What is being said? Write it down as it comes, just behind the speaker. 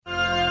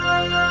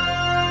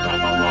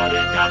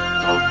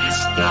arigato,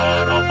 Mr.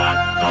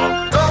 Roboto.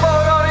 Domo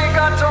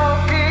arigato,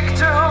 geek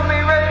to me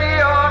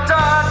radio,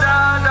 da da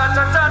da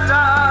da da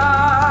da.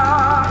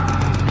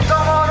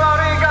 Domo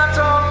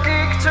arigato,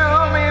 geek to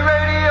me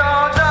radio,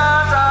 da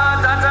da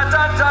da da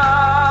da da.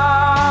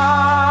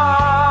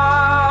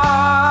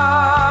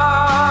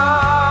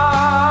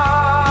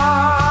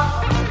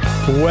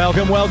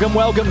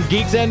 Welcome,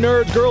 geeks and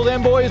nerds, girls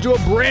and boys, to a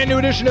brand new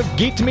edition of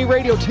Geek to Me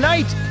Radio.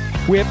 Tonight,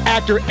 we have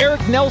actor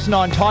Eric Nelson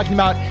on talking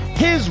about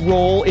his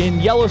role in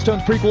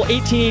Yellowstone's prequel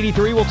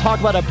 1883. We'll talk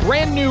about a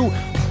brand new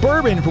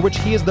bourbon for which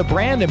he is the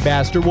brand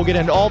ambassador. We'll get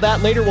into all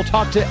that later. We'll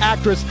talk to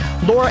actress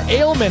Laura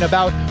Alema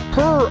about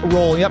her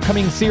role in the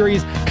upcoming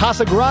series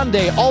Casa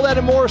Grande. All that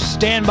and more.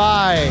 Stand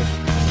by.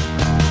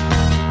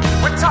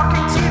 We're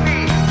talking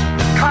TV,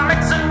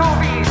 comics and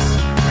movies,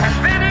 and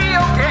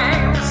video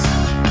games.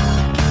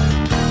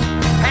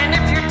 And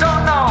if you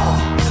don't know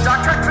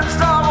Star Trek from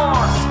Star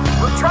Wars,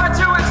 we'll try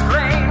to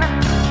explain.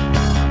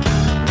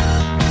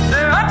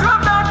 There are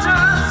 12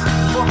 doctors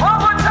for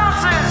Hogwarts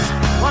houses,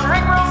 one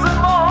ring rules them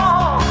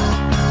all.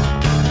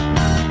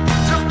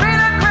 To be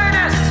the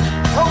greatest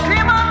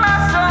Pokemon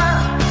master,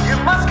 you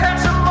must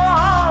catch them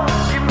all.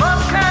 You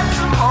must catch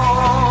them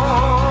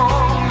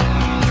all.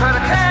 Try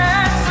to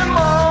catch them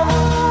all.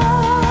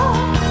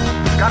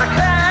 Gotta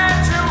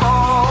catch them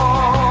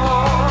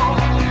all.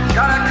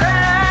 Gotta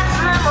catch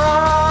them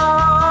all.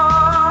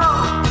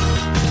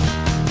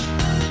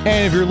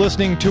 And if you're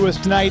listening to us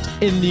tonight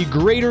in the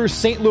greater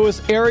St.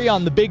 Louis area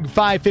on the Big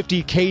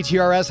 550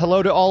 KTRS,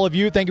 hello to all of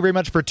you. Thank you very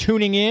much for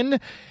tuning in.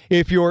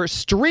 If you're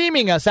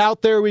streaming us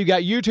out there, we've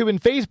got YouTube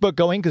and Facebook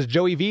going because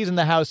Joey V's in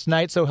the house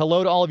tonight. So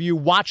hello to all of you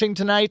watching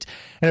tonight.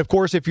 And of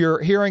course, if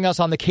you're hearing us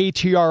on the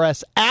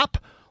KTRS app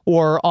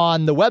or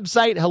on the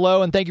website,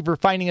 hello, and thank you for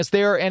finding us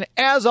there. And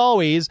as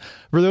always,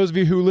 for those of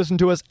you who listen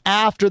to us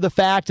after the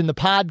fact in the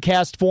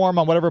podcast form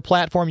on whatever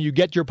platform you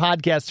get your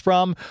podcasts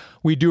from,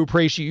 we do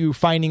appreciate you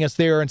finding us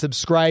there and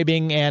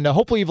subscribing. And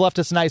hopefully you've left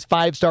us a nice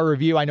 5-star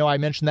review. I know I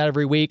mention that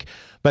every week,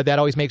 but that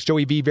always makes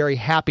Joey V very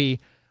happy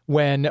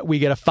when we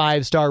get a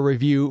 5-star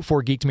review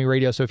for Geek to Me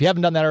Radio. So if you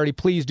haven't done that already,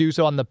 please do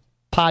so on the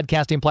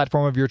podcasting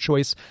platform of your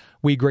choice.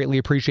 We greatly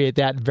appreciate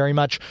that very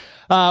much.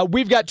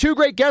 We've got two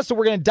great guests, so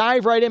we're going to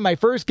dive right in. My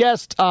first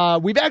guest,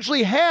 we've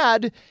actually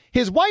had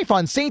his wife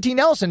on, Sainty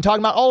Nelson,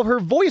 talking about all of her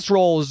voice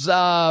roles,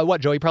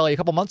 Joey, probably a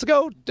couple months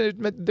ago,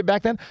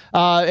 back then?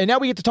 And now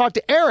we get to talk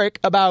to Eric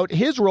about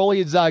his role.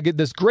 He's got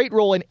this great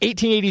role in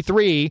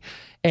 1883,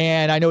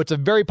 and I know it's a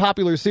very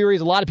popular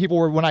series. A lot of people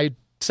were, when I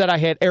said I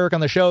had Eric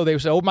on the show, they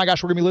said, oh my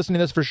gosh, we're going to be listening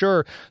to this for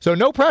sure. So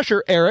no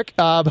pressure, Eric,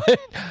 but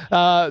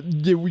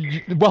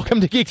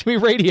welcome to Geek to Me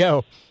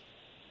Radio.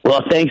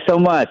 Well, thanks so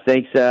much.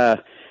 Thanks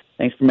for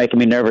making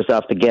me nervous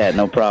off the get.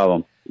 No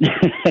problem.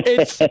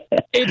 It's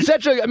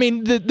such a, I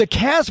mean, the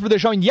cast for the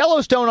show,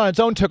 Yellowstone on its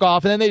own took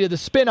off, and then they did the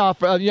spinoff,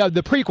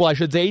 the prequel, I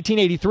should say,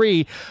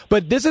 1883.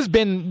 But this has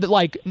been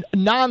like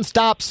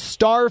nonstop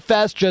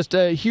starfest, just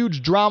a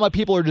huge drama.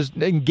 People are just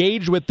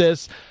engaged with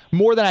this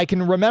more than I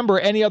can remember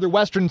any other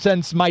Western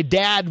since my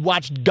dad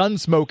watched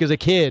Gunsmoke as a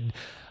kid.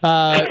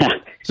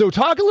 So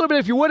talk a little bit,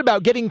 if you would,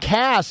 about getting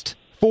cast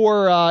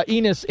for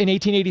Enos in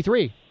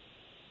 1883.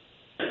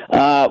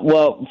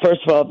 Well, first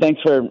of all,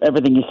 thanks for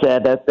everything you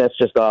said. That's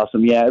just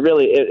awesome. Yeah,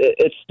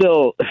 it's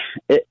still,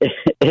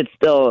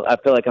 I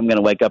feel like I'm going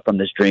to wake up from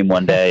this dream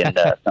one day and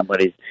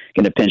somebody's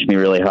going to pinch me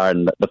really hard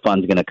and the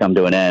fun's going to come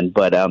to an end.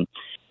 But,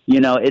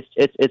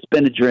 it's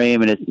been a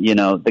dream, and it's,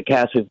 the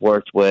cast we've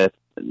worked with,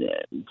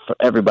 for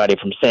everybody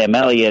from Sam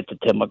Elliott to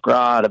Tim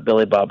McGraw to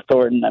Billy Bob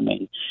Thornton. I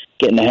mean,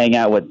 getting to hang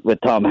out with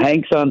Tom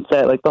Hanks on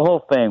set, like the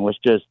whole thing was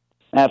just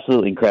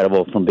absolutely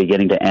incredible from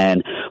beginning to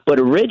end. But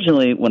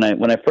originally, when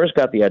I first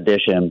got the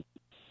audition,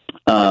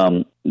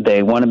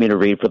 they wanted me to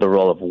read for the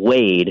role of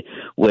Wade,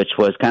 which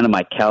was kind of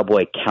my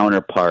cowboy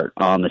counterpart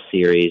on the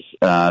series.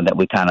 That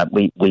we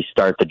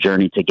start the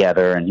journey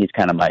together, and he's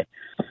kind of my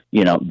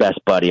best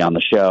buddy on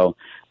the show.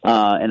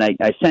 And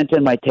I sent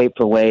in my tape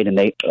for Wade, and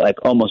they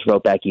almost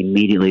wrote back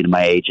immediately to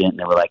my agent, and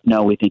they were like,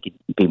 "No, we think he'd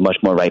be much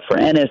more right for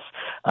Ennis.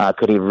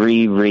 Could he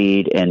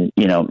reread and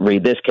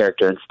read this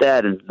character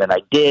instead?" And then I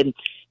did.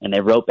 And they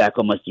wrote back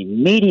almost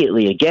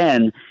immediately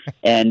again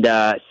and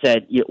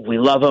said, "We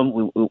love him.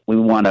 We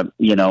want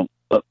to,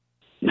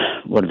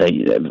 what did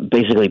they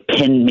basically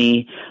pin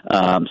me?"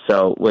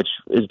 Which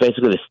is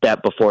basically the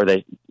step before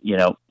they,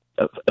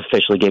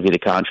 officially give you the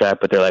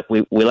contract. But they're like,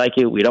 "We like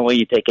you. We don't want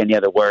you to take any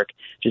other work.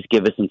 Just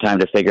give us some time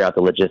to figure out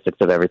the logistics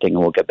of everything, and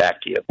we'll get back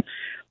to you."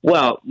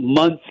 Well,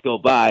 months go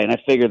by, and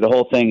I figured the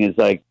whole thing is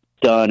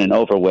done and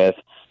over with.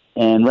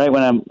 And right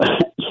when I'm,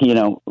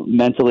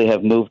 mentally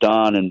have moved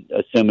on and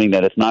assuming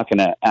that it's not going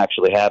to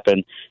actually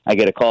happen, I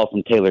get a call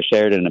from Taylor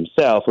Sheridan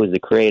himself, who's the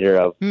creator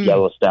of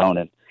Yellowstone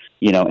and,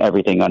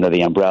 everything under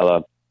the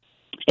umbrella.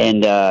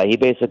 And he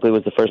basically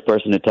was the first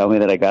person to tell me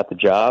that I got the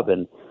job,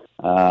 and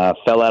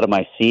fell out of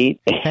my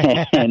seat.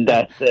 And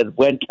I said,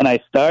 "When can I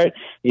start?"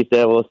 He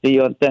said, "We'll see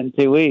you on set in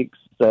 2 weeks."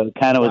 So it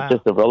kind of was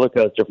just a roller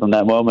coaster from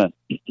that moment.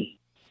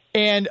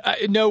 And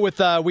I know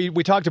with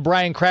we talked to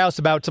Brian Krause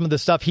about some of the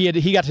stuff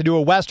he got to do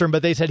a Western,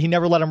 but they said he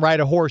never let him ride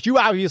a horse. You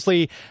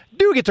obviously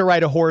do get to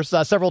ride a horse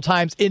several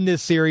times in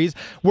this series.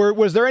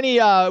 Was there any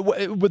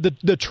with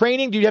the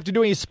training? Do you have to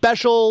do any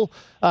special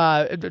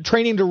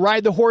training to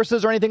ride the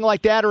horses or anything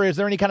like that, or is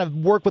there any kind of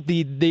work with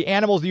the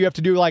animals that you have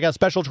to do like a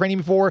special training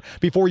before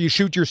you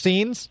shoot your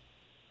scenes?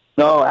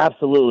 No,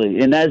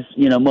 absolutely. And as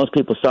most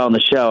people saw on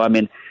the show, I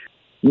mean,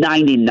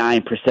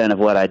 99% of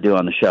what I do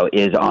on the show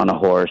is on a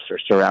horse or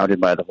surrounded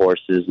by the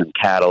horses and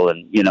cattle.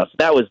 And, so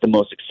that was the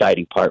most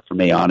exciting part for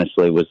me,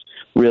 honestly, was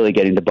really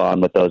getting to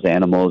bond with those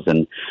animals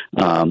and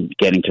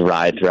getting to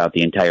ride throughout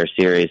the entire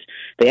series.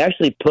 They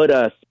actually put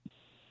us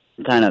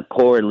kind of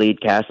core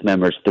lead cast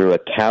members through a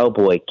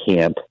cowboy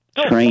camp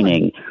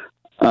training,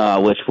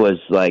 which was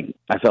like,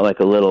 I felt like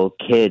a little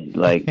kid,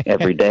 like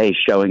every day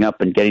showing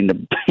up and getting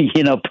to,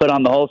 put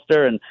on the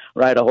holster and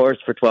ride a horse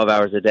for 12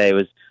 hours a day. It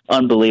was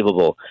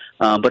unbelievable.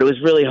 But it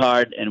was really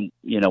hard. And,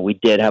 we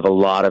did have a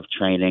lot of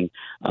training.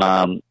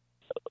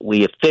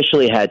 We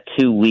officially had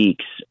 2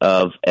 weeks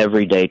of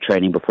everyday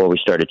training before we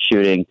started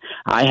shooting.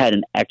 I had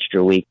an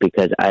extra week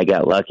because I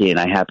got lucky and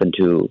I happened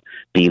to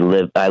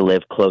I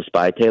live close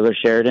by Taylor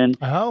Sheridan.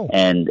 Oh.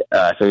 And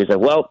so he's like,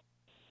 well,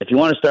 if you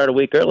want to start a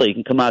week early, you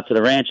can come out to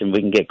the ranch and we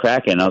can get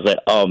cracking. And I was like,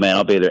 oh man,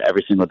 I'll be there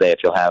every single day if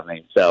you'll have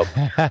me. So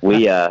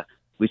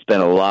we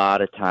spent a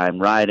lot of time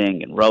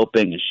riding and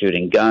roping and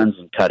shooting guns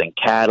and cutting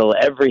cattle,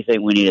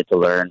 everything we needed to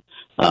learn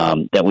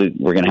that we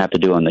were going to have to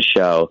do on the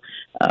show.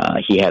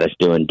 He had us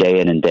doing day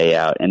in and day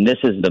out. And this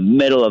is the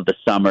middle of the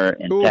summer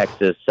in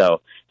Texas.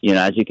 So,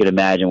 as you can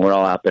imagine, we're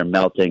all out there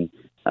melting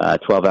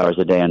 12 hours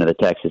a day under the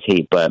Texas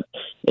heat. But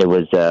it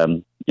was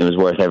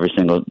worth every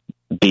single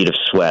bead of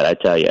sweat, I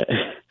tell you.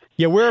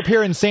 Yeah, we're up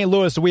here in St.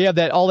 Louis, so we have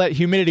all that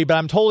humidity, but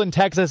I'm told in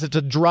Texas it's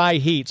a dry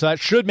heat, so that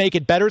should make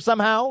it better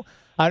somehow.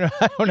 I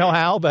don't know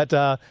how, but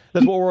that's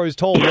what we're always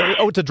told.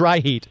 Oh, it's a dry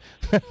heat.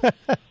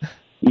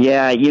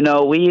 Yeah,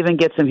 we even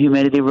get some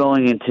humidity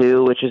rolling in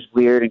too, which is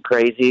weird and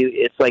crazy.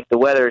 It's like the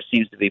weather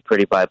seems to be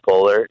pretty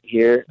bipolar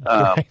here.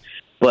 Right.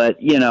 But,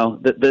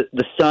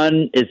 the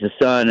sun is the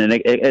sun, and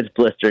it's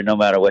blistered no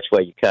matter which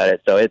way you cut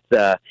it. So it's,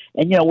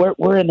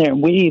 we're in there,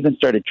 and we even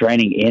started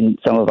training in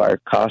some of our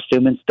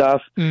costume and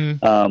stuff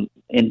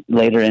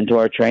later into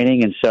our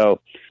training. And so,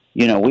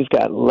 we've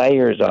got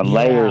layers on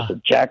layers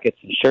of jackets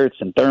and shirts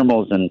and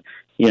thermals and,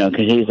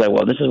 because he's like,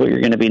 well, this is what you're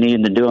going to be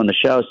needing to do on the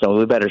show, so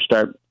we better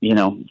start,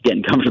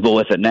 getting comfortable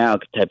with it now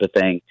type of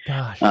thing.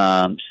 Gosh.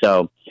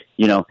 So,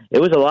 it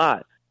was a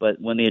lot.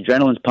 But when the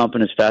adrenaline's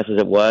pumping as fast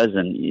as it was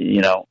and,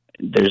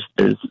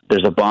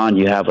 there's a bond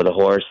you have with a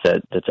horse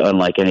that's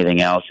unlike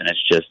anything else, and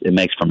it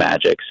makes for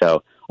magic.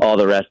 So all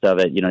the rest of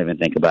it, you don't even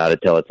think about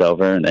it till it's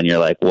over, and then you're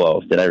like,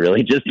 whoa, did I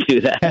really just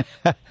do that?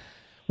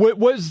 What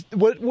was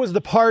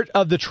the part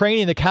of the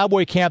training, the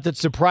cowboy camp, that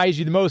surprised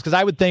you the most? Because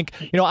I would think,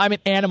 I'm an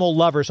animal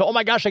lover, so oh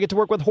my gosh, I get to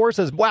work with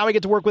horses. Wow, I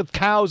get to work with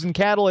cows and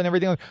cattle and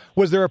everything.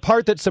 Was there a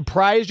part that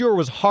surprised you or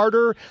was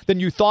harder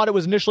than you thought it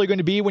was initially going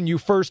to be when you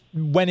first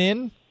went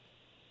in?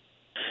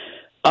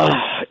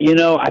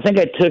 I think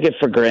I took it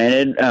for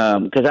granted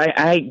because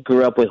I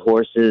grew up with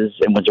horses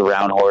and was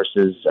around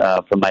horses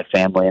from my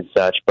family and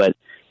such. But,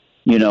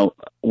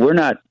 we're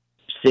not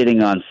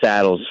sitting on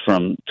saddles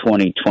from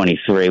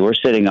 2023. We're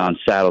sitting on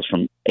saddles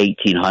from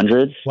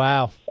 1800s.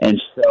 Wow. And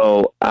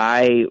so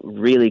I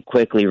really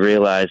quickly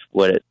realized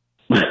what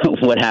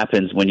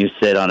happens when you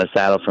sit on a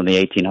saddle from the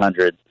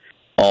 1800s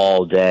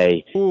all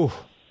day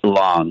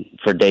long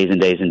for days and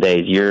days and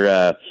days.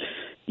 You're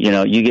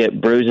you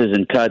get bruises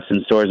and cuts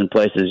and sores in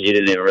places you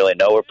didn't even really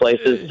know were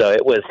places. So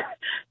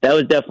that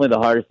was definitely the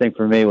hardest thing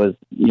for me was,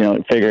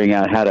 figuring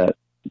out how to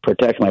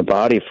protect my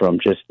body from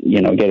just,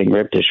 getting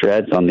ripped to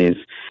shreds on these.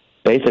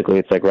 Basically,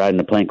 it's like riding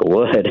a plank of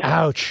wood.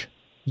 Ouch.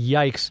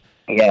 Yikes.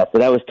 Yeah, so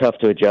that was tough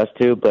to adjust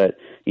to, but,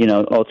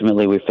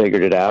 ultimately we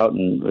figured it out,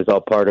 and it was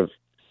all part of,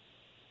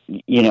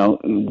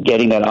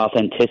 getting that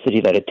authenticity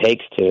that it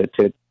takes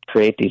to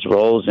create these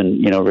roles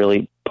and,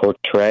 really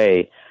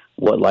portray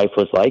what life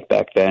was like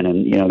back then.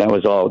 And, that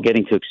was all.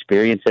 Getting to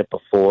experience it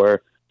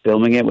before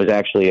filming it was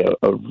actually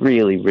a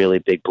really, really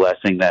big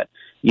blessing that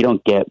you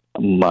don't get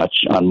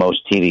much on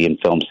most TV and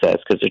film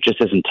sets because there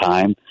just isn't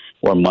time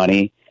or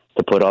money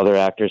to put other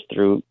actors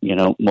through,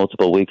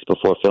 multiple weeks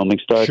before filming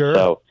starts. Sure.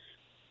 So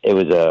it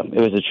was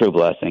a true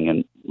blessing,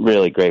 and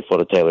really grateful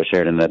to Taylor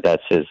Sheridan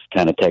that's his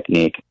kind of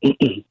technique.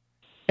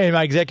 And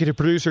my executive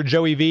producer,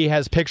 Joey V,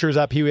 has pictures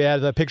up. He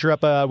had a picture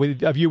up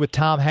of you with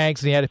Tom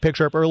Hanks, and he had a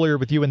picture up earlier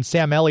with you and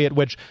Sam Elliott,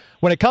 which,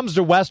 when it comes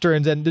to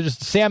Westerns, and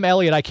just Sam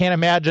Elliott, I can't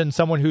imagine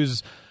someone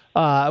who's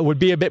would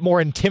be a bit more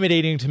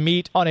intimidating to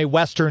meet on a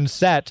Western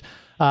set.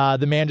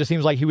 The man just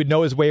seems like he would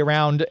know his way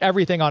around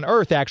everything on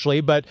Earth,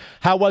 actually. But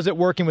how was it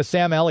working with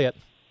Sam Elliott?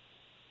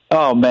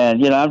 Oh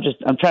man,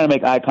 I'm trying to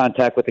make eye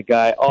contact with the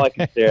guy. All I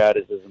can stare at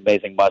is his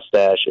amazing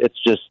mustache. It's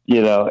just,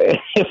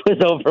 it was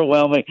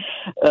overwhelming.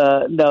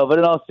 No, but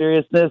in all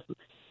seriousness,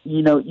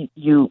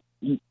 you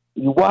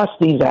watch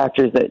these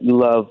actors that you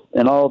love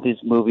and all these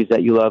movies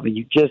that you love, and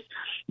you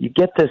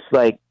get this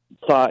like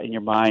thought in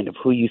your mind of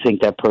who you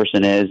think that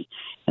person is.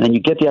 and then you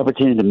get the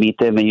opportunity to meet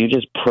them, and you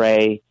just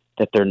pray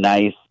that they're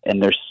nice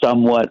and they're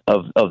somewhat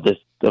of this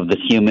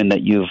human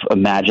that you've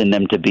imagined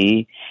them to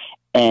be.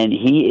 And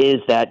he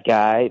is that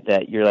guy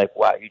that you're like,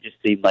 wow, you just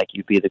seem like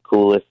you'd be the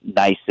coolest,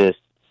 nicest,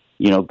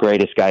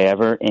 greatest guy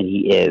ever, and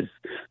he is.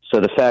 So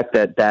the fact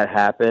that that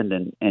happened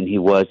and he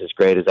was as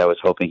great as I was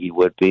hoping he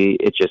would be,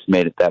 it just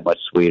made it that much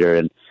sweeter.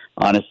 And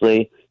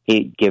honestly,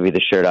 he'd give you the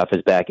shirt off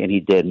his back, and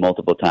he did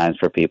multiple times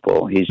for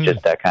people. He's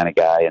just that kind of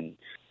guy, and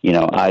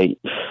I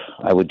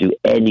would do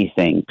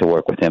anything to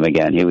work with him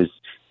again. He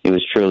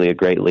was truly a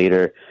great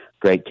leader,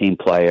 great team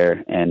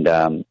player,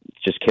 and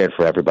just cared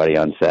for everybody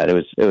on set. It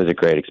was a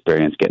great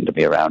experience getting to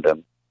be around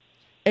him.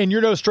 And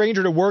you're no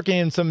stranger to working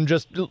in some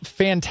just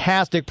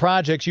fantastic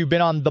projects. You've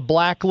been on The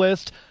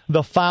Blacklist,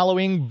 The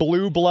Following,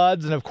 Blue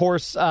Bloods, and of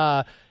course,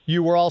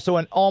 you were also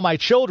in All My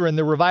Children,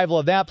 the revival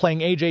of that,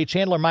 playing A.J.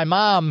 Chandler. My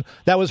mom,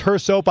 that was her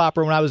soap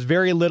opera when I was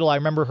very little. I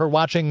remember her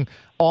watching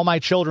All My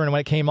Children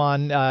when it came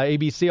on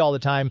ABC all the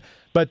time.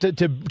 But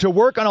to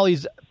work on all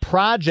these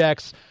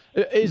projects,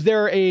 is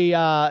there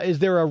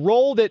a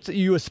role that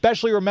you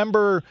especially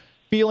remember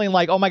feeling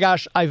like, oh my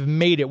gosh, I've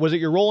made it? Was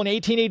it your role in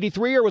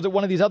 1883, or was it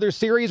one of these other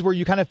series where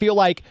you kind of feel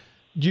like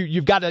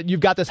you've got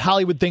this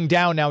Hollywood thing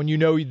down now, and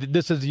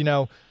this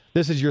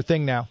is your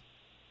thing now?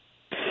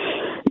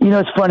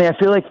 It's funny. I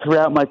feel like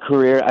throughout my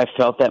career, I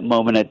felt that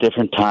moment at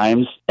different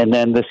times, and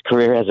then this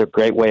career has a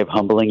great way of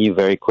humbling you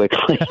very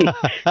quickly.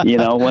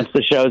 Once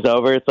the show's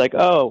over, it's like,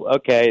 oh,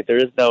 okay, there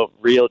is no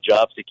real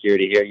job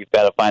security here. You've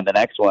got to find the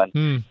next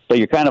one. So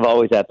you're kind of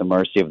always at the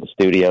mercy of the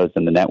studios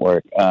and the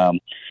network.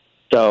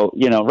 So,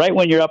 right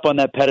when you're up on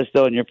that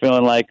pedestal and you're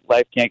feeling like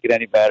life can't get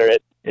any better,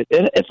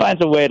 it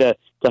finds a way to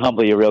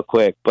humble you real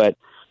quick. But,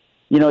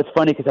 it's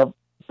funny because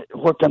I've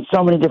worked on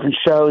so many different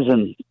shows,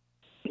 and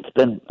it's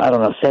been,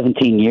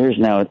 17 years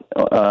now.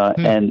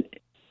 And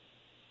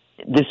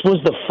this was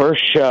the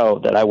first show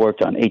that I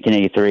worked on,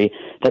 1883,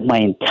 that my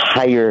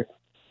entire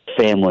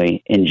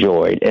family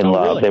enjoyed and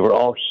loved. Really? They were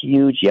all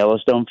huge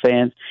Yellowstone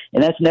fans,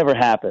 and that's never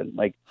happened.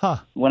 Like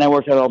when I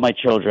worked on All My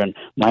Children,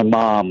 my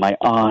mom, my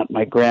aunt,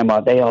 my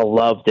grandma, they all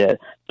loved it,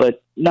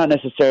 but not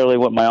necessarily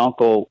what my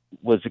uncle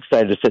was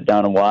excited to sit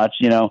down and watch,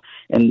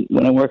 And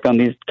when I work on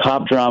these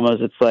cop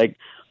dramas, it's like,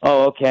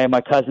 oh, okay, my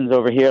cousins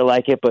over here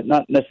like it, but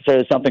not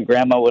necessarily something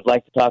grandma would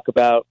like to talk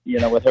about,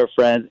 with her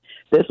friends.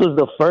 This was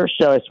the first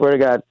show, I swear to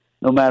God,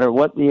 no matter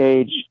what the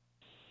age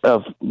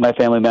of my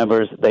family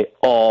members, they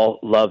all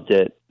loved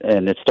it,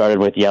 and it started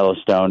with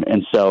Yellowstone.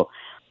 And so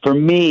for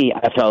me,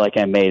 I felt like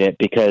I made it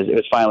because it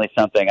was finally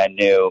something I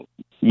knew,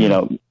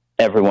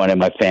 everyone in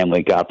my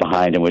family got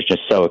behind and was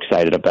just so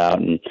excited about.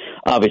 And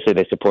obviously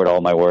they support all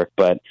my work,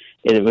 but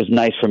it was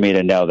nice for me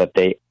to know that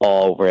they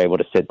all were able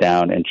to sit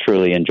down and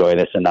truly enjoy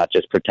this and not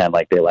just pretend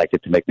like they liked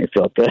it to make me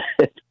feel good.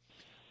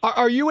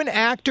 Are you an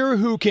actor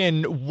who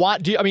can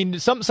watch?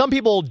 Some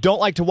people don't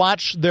like to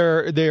watch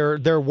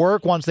their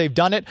work once they've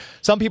done it.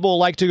 Some people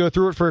like to go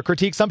through it for a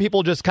critique. Some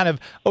people just kind of,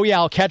 oh yeah,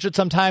 I'll catch it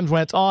sometimes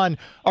when it's on.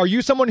 Are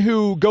you someone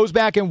who goes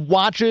back and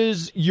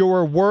watches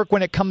your work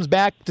when it comes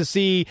back to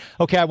see,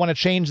 okay, I want to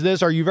change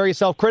this? Are you very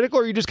self-critical,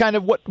 or are you just kind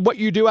of what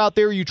you do out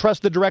there? You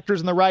trust the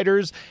directors and the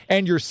writers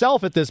and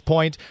yourself at this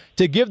point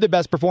to give the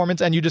best performance,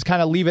 and you just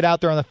kind of leave it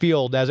out there on the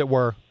field, as it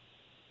were?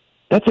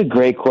 That's a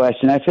great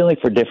question. I feel like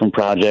for different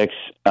projects,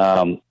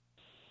 I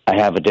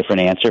have a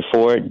different answer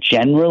for it.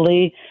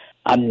 Generally,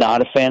 I'm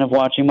not a fan of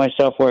watching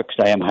myself work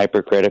because I am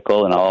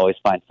hypercritical, and I'll always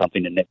find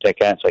something to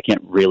nitpick at, so I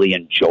can't really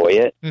enjoy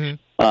it. Mm-hmm.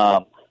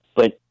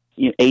 But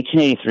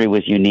 1883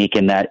 was unique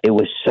in that it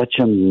was such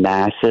a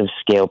massive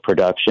scale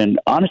production.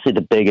 Honestly,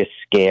 the biggest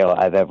scale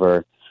I've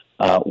ever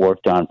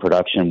worked on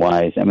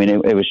production-wise. I mean,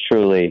 it was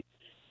truly...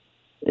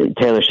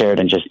 Taylor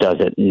Sheridan just does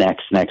it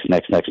next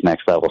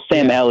level.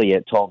 Sam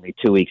Elliott told me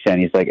 2 weeks in,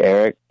 he's like,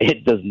 Eric,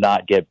 it does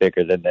not get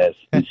bigger than this.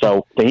 And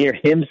so to hear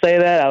him say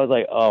that, I was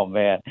like, oh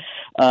man.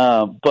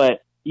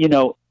 But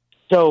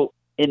so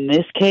in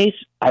this case,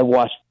 I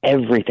watched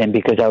everything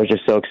because I was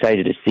just so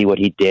excited to see what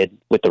he did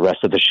with the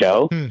rest of the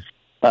show.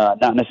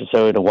 Not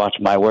necessarily to watch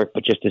my work,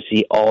 but just to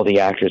see all the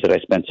actors that I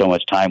spent so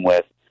much time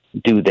with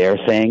do their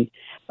thing.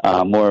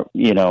 More,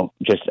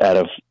 just out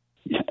of,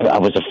 I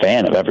was a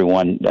fan of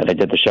everyone that I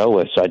did the show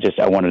with, so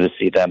I wanted to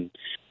see them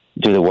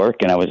do the work,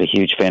 and I was a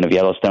huge fan of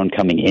Yellowstone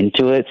coming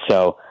into it,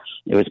 so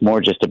it was more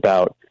just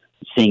about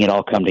seeing it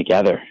all come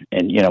together.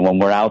 And, when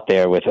we're out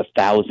there with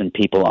 1,000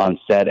 people on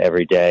set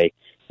every day,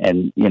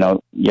 and,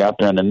 you're out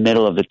there in the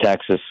middle of the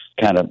Texas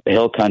kind of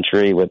hill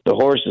country with the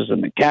horses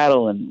and the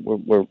cattle, and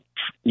we're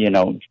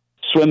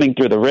swimming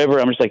through the river,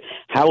 I'm just like,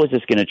 how is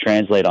this going to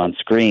translate on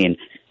screen?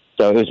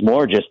 So it was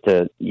more just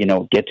to,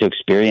 get to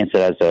experience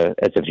it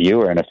as a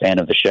viewer and a fan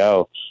of the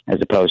show, as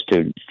opposed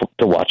to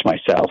watch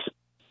myself.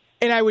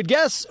 And I would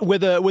guess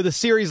with a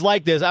series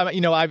like this,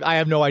 I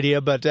have no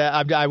idea, but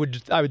I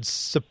would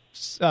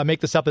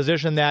make the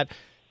supposition that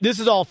this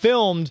is all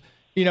filmed.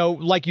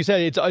 Like you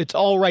said, it's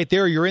all right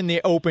there. You're in the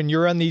open.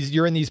 You're in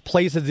these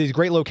places, these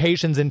great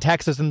locations in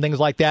Texas and things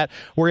like that,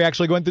 where you're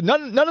actually going through.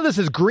 None of this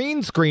is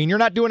green screen. You're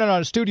not doing it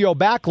on a studio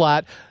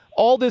backlot.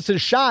 All this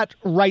is shot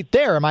right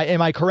there. Am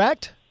I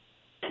correct?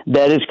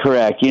 That is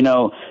correct.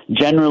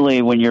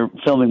 Generally when you're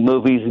filming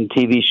movies and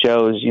TV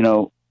shows,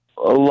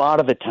 a lot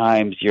of the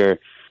times you're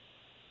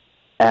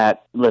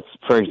at,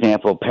 for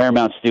example,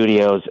 Paramount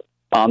Studios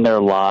on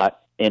their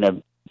lot in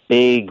a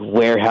big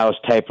warehouse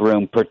type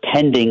room,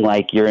 pretending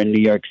like you're in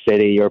New York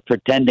City or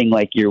pretending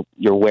like you're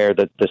where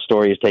the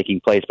story is taking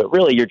place. But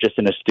really you're just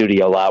in a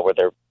studio lot where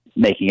they're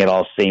making it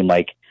all seem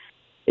like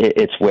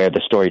it's where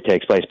the story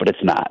takes place, but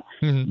it's not.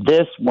 Mm-hmm.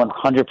 This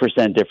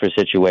 100% different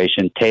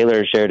situation.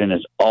 Taylor Sheridan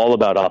is all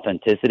about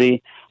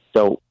authenticity.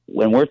 So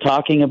when we're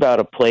talking about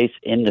a place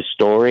in the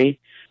story,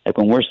 like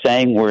when we're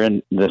saying we're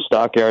in the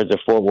stockyards of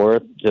Fort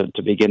Worth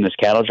to begin this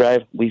cattle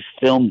drive, we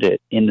filmed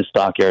it in the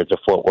stockyards of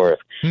Fort Worth.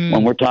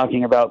 When we're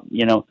talking about,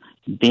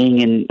 being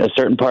in a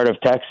certain part of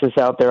Texas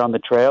out there on the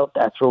trail,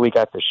 that's where we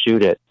got to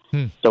shoot it.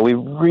 So we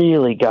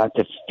really got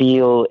to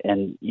feel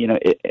and,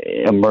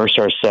 immerse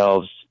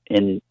ourselves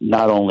in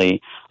not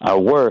only our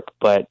work,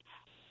 but,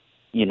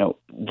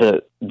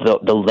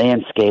 the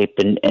landscape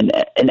and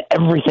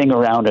everything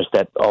around us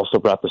that also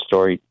brought the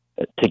story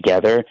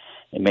together.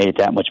 It made it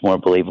that much more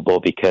believable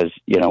because,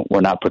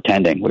 we're not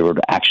pretending. We were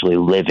actually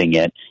living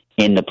it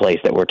in the place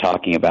that we're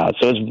talking about.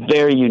 So it's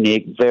very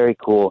unique, very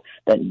cool.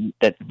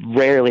 That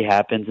rarely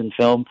happens in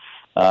film.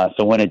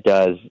 So when it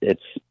does,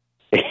 it's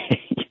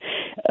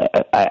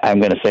I'm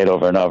going to say it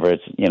over and over.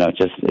 It's,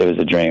 it was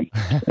a dream.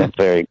 It's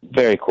very,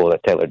 very cool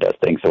that Taylor does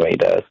things the way he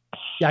does.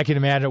 Yeah, I can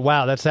imagine.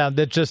 Wow,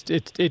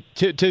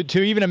 to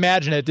even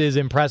imagine it is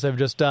impressive.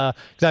 Just because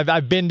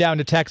I've been down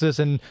to Texas,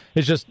 and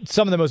it's just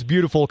some of the most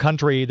beautiful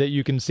country that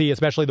you can see,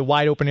 especially the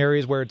wide open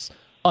areas where it's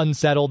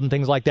unsettled and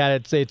things like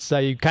that.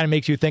 It kind of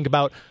makes you think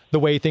about the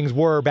way things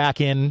were back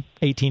in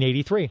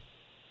 1883.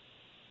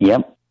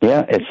 Yep.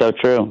 Yeah, it's so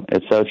true.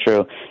 It's so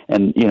true.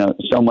 And,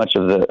 so much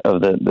of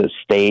the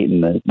state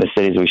and the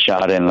cities we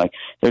shot in, like,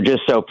 they're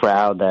just so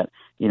proud that,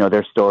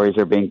 their stories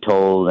are being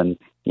told. And,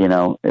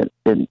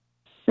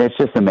 it's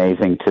just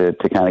amazing to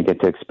kind of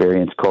get to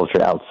experience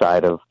culture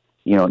outside of,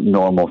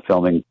 normal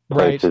filming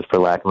places, right, for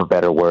lack of a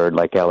better word,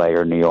 like LA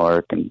or New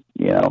York and,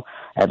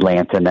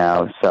 Atlanta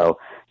now. So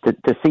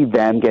to see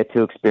them get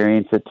to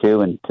experience it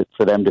too, and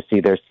for them to see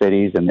their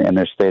cities and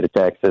their state of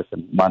Texas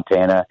and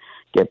Montana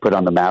get put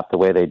on the map the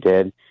way they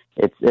did,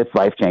 it's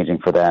life-changing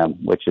for them,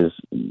 which is,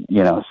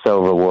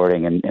 so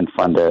rewarding and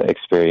fun to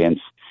experience.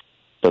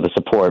 So the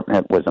support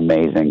was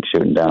amazing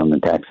shooting down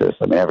in Texas.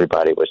 I mean,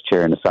 everybody was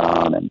cheering us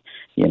on and,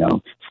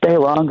 stay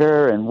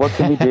longer and what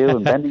can we do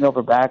and bending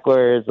over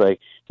backwards. Like,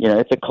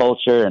 it's a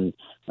culture and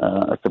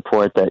a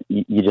support that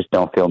you just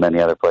don't feel many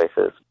other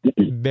places.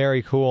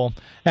 Very cool.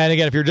 And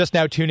again, if you're just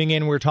now tuning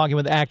in, we're talking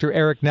with actor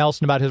Eric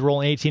Nelson about his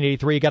role in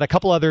 1883. Got a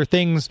couple other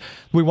things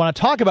we want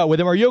to talk about with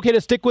him. Are you okay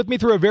to stick with me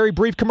through a very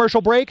brief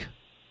commercial break?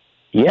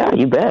 Yeah,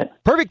 you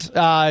bet. Perfect.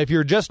 If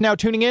you're just now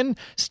tuning in,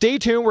 stay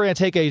tuned. We're going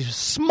to take a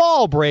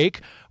small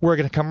break. We're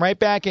going to come right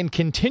back and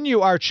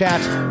continue our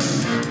chat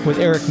with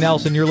Eric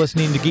Nelson. You're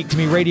listening to Geek to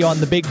Me Radio on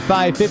the Big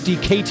 550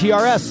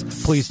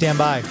 KTRS. Please stand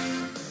by.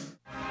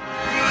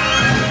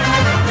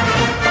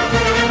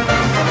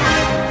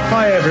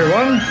 Hi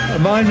everyone,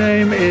 my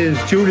name is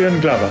Julian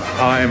Glover.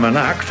 I'm an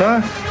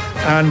actor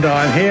and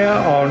I'm here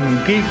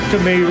on Geek to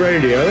Me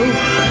Radio.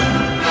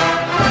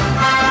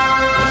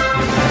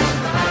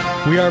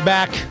 We are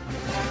back.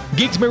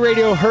 Geek to Me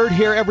Radio, heard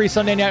here every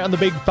Sunday night on the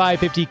Big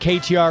 550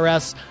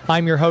 KTRS.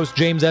 I'm your host,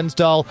 James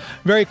Enstall.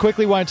 Very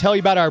quickly, want to tell you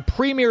about our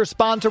premier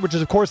sponsor, which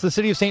is, of course, the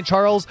City of St.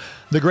 Charles,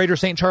 the Greater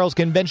St. Charles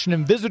Convention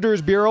and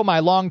Visitors Bureau. My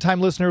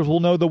longtime listeners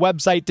will know the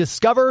website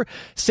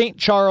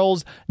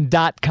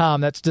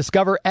discoverstcharles.com. That's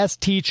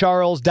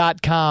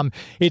discoverstcharles.com.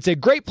 It's a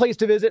great place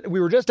to visit. We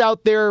were just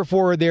out there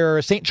for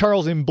their St.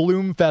 Charles in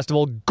Bloom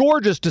Festival.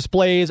 Gorgeous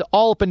displays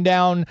all up and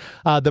down.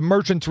 The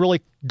merchants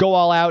really go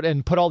all out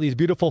and put all these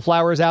beautiful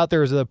flowers out.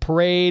 There's a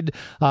parade,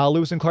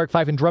 Lewis and Clark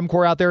Fife and Drum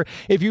Corps out there.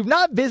 If you've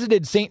not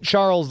visited St.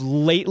 Charles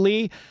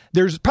lately,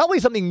 there's probably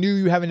something new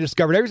you haven't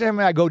discovered. Every time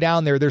I go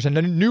down there, there's a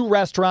new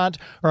restaurant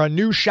or a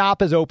new shop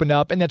has opened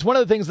up. And that's one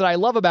of the things that I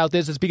love about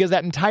this is because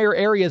that entire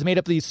area is made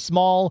up of these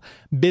small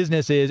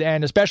businesses.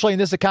 And especially in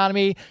this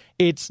economy,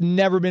 it's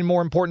never been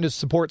more important to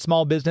support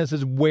small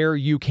businesses where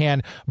you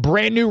can.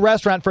 Brand new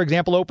restaurant, for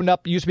example, opened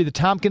up. It used to be the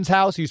Tompkins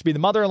House. It used to be the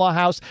mother-in-law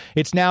house.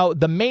 It's now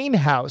the Main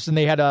House. And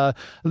they had a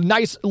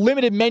nice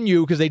limited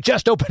menu because they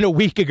just opened a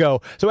week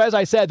ago. So as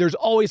I said, there's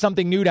always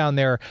something new down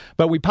there.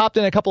 But we popped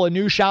in a couple of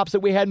new shops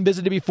that we hadn't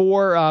visited before.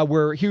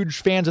 We're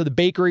huge fans of the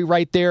bakery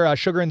right there,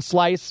 Sugar and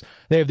Slice.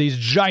 They have these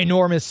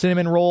ginormous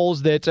cinnamon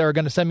rolls that are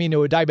going to send me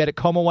into a diabetic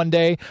coma one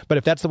day. But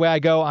if that's the way I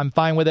go, I'm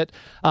fine with it.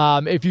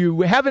 If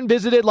you haven't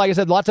visited, like I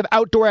said, lots of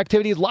outdoor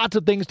activities, lots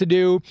of things to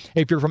do.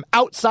 If you're from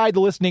outside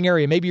the listening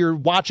area, maybe you're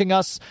watching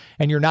us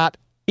and you're not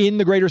in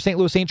the greater St.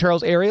 Louis, St.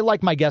 Charles area,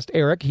 like my guest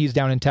Eric, he's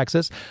down in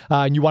Texas,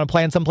 and you want to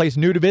plan someplace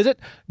new to visit,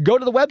 go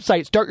to the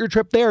website, start your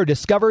trip there,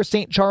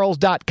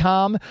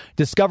 discoverstcharles.com,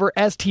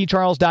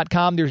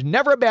 discoverstcharles.com. There's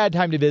never a bad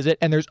time to visit,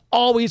 and there's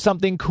always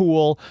something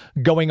cool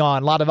going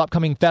on. A lot of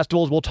upcoming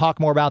festivals. We'll talk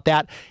more about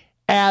that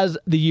as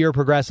the year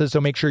progresses. So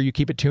make sure you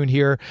keep it tuned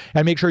here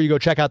and make sure you go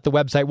check out the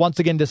website. Once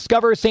again,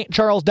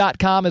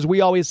 discoverstcharles.com. As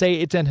we always say,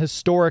 it's an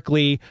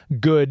historically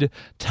good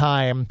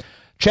time.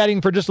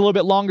 Chatting for just a little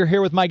bit longer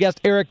here with my guest,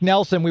 Eric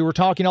Nelson. We were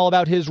talking all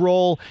about his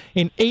role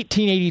in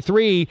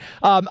 1883.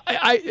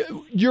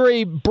 You're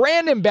a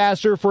brand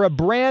ambassador for a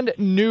brand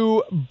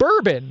new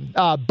bourbon,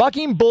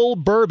 Bucking Bull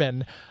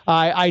Bourbon.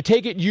 I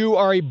take it you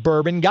are a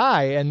bourbon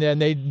guy. And then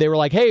they were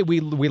like, hey,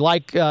 we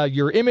like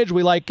your image.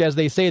 We like, as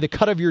they say, the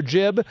cut of your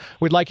jib.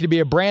 We'd like you to be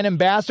a brand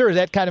ambassador. Is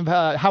that kind of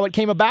how it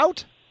came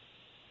about?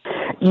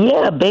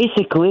 Yeah,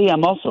 basically.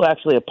 I'm also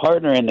actually a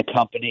partner in the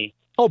company.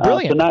 Oh,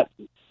 brilliant. So not...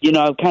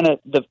 kind of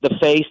the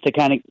face to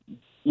kind of,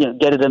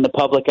 get it in the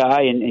public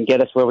eye and get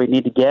us where we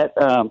need to get.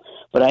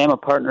 But I am a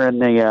partner in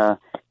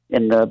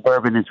the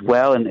bourbon as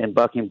well, in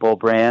Bucking Bull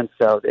brand.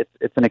 So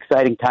it's an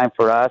exciting time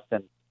for us.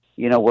 And,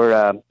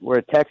 we're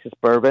a Texas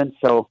bourbon,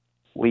 so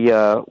we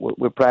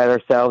pride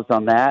ourselves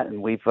on that.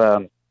 And we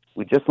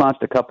just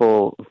launched a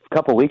couple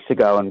weeks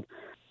ago, and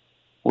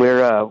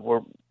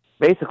we're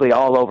basically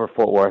all over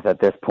Fort Worth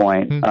at this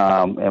point.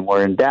 And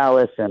we're in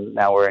Dallas, and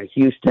now we're in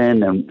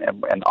Houston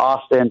and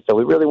Austin. So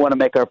we really want to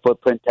make our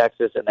footprint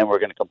Texas, and then we're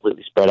going to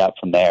completely spread out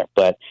from there.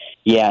 But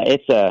yeah,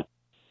 it's an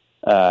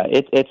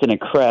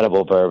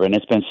incredible bourbon.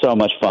 It's been so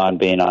much fun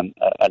being on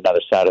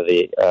another side of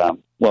the,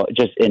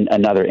 just in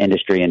another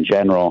industry in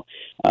general.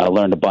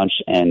 Learned a bunch,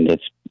 and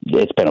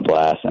it's been a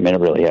blast. I mean, it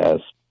really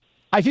has.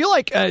 I feel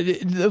like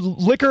the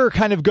liquor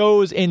kind of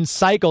goes in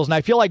cycles, and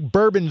I feel like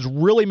bourbon's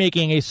really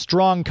making a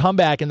strong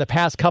comeback in the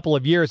past couple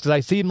of years, because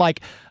I seem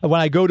like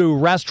when I go to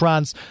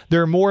restaurants,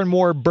 there are more and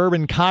more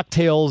bourbon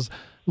cocktails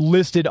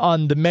listed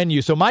on the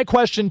menu. So my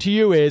question to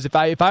you is, if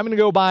I'm going to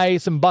go buy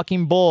some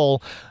Bucking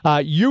Bull,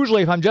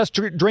 usually if I'm just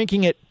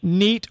drinking it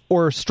neat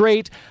or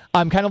straight,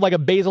 I'm kind of like a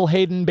Basil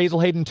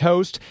Hayden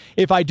toast.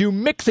 If I do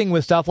mixing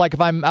with stuff, like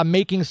if I'm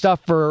making stuff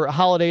for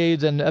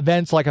holidays and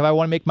events, like if I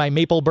want to make my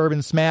maple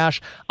bourbon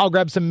smash, I'll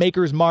grab some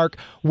Maker's Mark.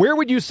 Where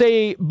would you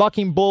say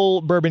Bucking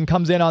Bull bourbon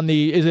comes in on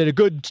is it a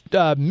good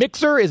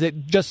mixer? Is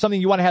it just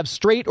something you want to have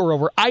straight or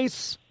over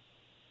ice?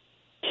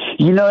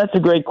 That's a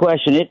great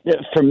question.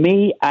 For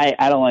me, I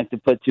don't like to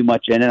put too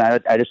much in it.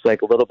 I just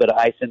like a little bit of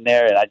ice in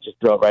there, and I just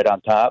throw it right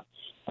on top.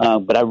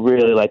 But I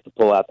really like to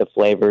pull out the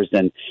flavors.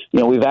 And,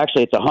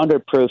 it's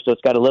 100 proof, so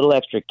it's got a little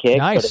extra kick.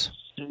 Nice. But it's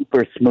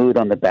super smooth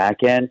on the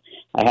back end.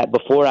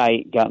 Before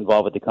I got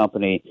involved with the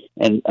company,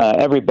 and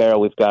every barrel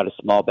we've got a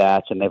small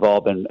batch, and they've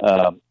all been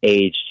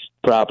aged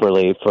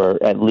properly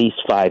for at least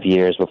 5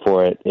 years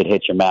before it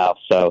hits your mouth.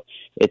 So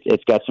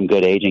it's got some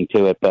good aging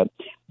to it. But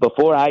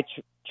before I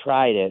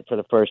tried it for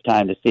the first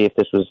time to see if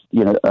this was,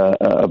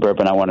 a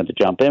bourbon I wanted to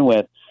jump in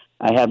with,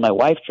 I had my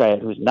wife try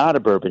it, who's not a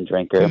bourbon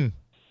drinker,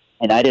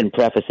 and I didn't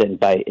preface it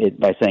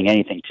by saying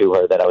anything to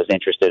her that I was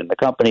interested in the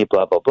company,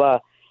 blah, blah, blah.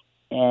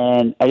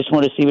 And I just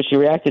wanted to see what she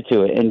reacted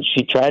to it. And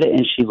she tried it,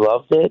 and she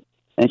loved it,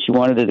 and she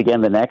wanted it again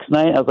the next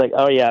night. I was like,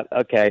 oh, yeah,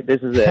 okay,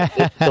 this is it.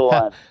 This is the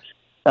one.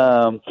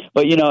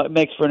 But it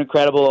makes for an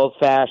incredible old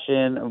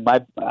fashioned. A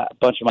bunch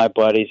of my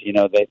buddies,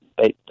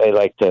 they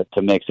like to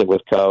mix it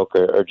with Coke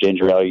or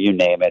ginger ale or you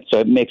name it. So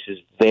it mixes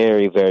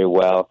very, very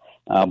well.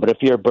 But if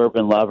you're a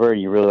bourbon lover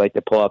and you really like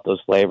to pull out those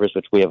flavors,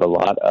 which we have a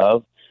lot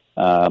of,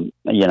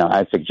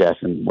 I suggest,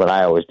 and what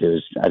I always do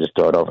is I just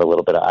throw it over a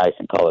little bit of ice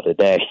and call it a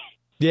day.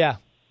 Yeah.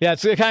 Yeah,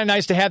 it's kind of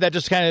nice to have that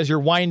just kind of as you're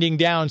winding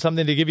down,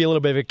 something to give you a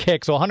little bit of a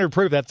kick. So 100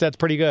 proof, that's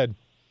pretty good.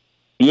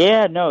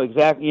 Yeah, no,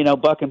 exactly.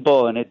 Buck and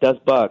bull, and it does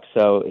buck,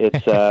 so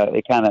it's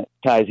it kind of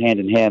ties hand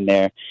in hand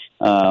there.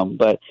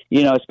 But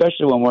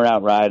especially when we're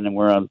out riding and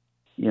we're on,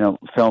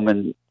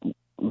 filming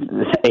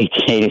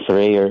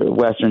 1883 or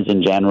westerns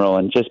in general,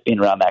 and just being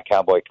around that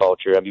cowboy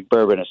culture. I mean,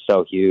 bourbon is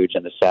so huge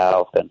in the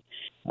South, and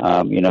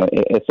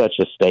it's such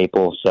a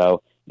staple.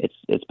 So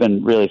it's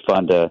been really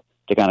fun to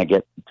kind of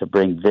get to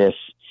bring this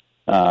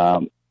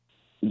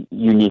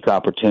unique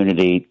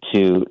opportunity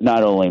to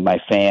not only my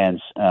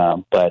fans,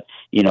 but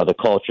the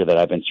culture that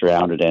I've been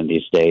surrounded in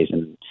these days.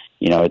 And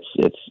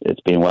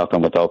it's being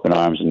welcomed with open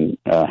arms. And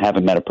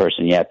haven't met a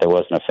person yet that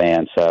wasn't a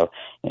fan. So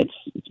it's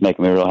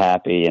making me real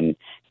happy. And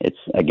it's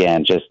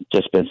again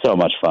just been so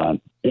much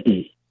fun.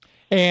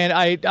 And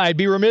I'd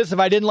be remiss if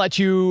I didn't let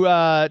you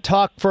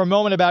talk for a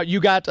moment about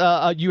you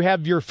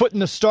have your foot in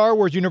the Star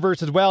Wars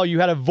universe as well. You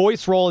had a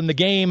voice role in the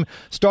game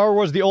Star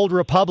Wars: The Old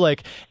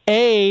Republic.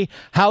 A,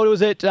 how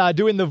was it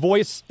doing the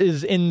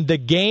voices in the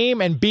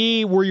game? And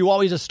B, were you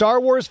always a Star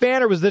Wars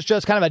fan, or was this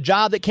just kind of a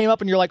job that came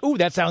up and you're like, ooh,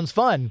 that sounds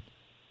fun?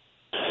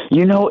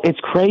 It's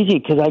crazy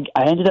because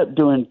I ended up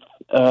doing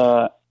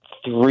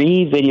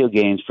 3 video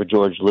games for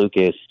George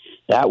Lucas.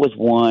 That was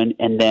one,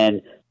 and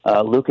then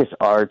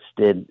LucasArts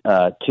did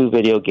 2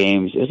 video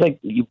games. It was like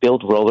you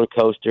build roller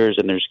coasters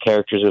and there's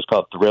characters. It was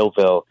called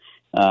Thrillville,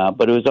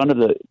 but it was under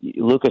the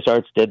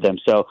LucasArts did them.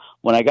 So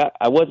when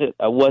I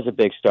was a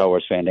big Star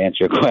Wars fan. To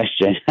answer your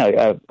question,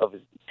 I was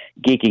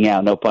geeking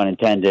out, no pun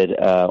intended,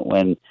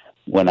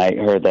 when I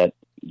heard that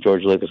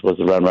George Lucas was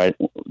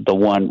the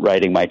one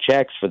writing my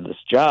checks for this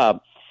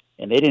job,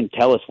 and they didn't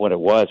tell us what it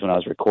was when I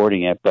was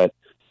recording it, but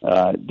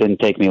Didn't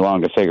take me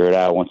long to figure it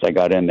out once I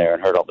got in there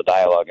and heard all the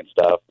dialogue and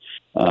stuff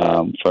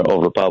for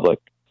Old Republic.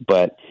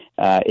 But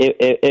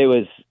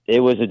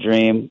it was a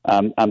dream.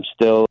 I'm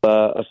still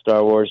a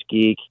Star Wars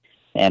geek,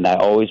 and I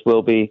always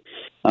will be.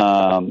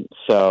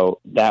 So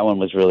that one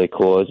was really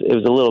cool. It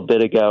was a little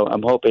bit ago.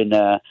 I'm hoping,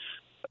 to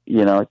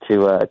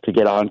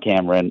get on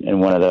camera in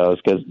one of those,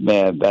 because,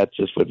 man, that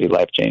just would be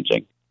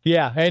life-changing.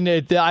 Yeah, and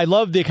I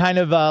love the kind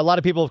of, a lot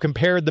of people have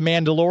compared The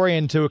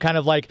Mandalorian to kind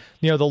of like,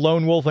 the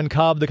Lone Wolf and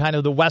Cub, the kind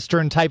of the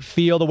Western type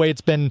feel, the way it's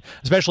been,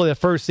 especially the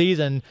first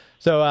season.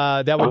 So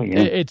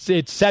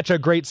it's such a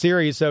great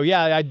series. So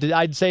yeah,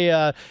 I'd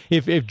say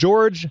if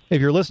George,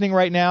 if you're listening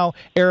right now,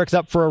 Eric's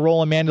up for a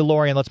role in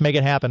Mandalorian. Let's make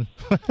it happen.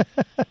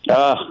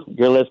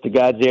 Your list of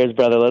God's ears,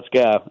 brother. Let's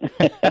go.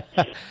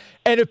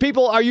 And if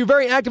people, are you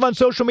very active on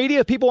social media?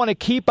 If people want to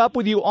keep up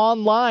with you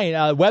online,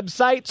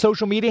 website,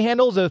 social media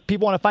handles, if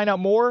people want to find out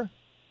more?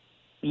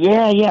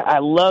 Yeah. I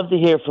love to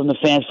hear from the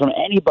fans, from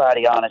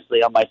anybody,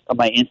 honestly, on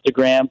my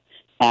Instagram,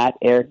 at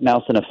Eric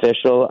Nelson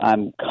Official.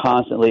 I'm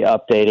constantly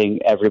updating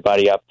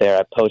everybody up there.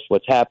 I post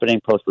what's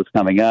happening, post what's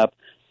coming up.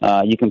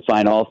 You can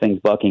find all things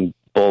Bucking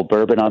Bull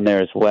Bourbon on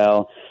there as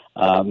well.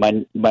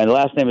 My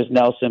last name is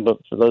Nelson, but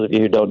for those of you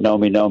who don't know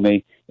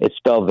me, it's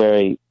spelled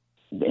very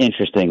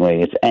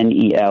interestingly. It's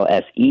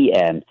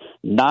Nelsen,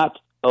 not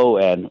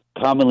On,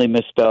 commonly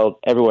misspelled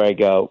everywhere I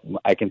go.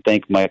 I can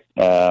thank my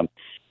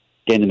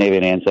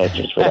Scandinavian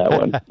ancestors for that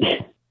one.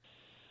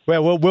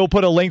 Well, we'll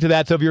put a link to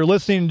that. So if you're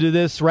listening to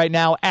this right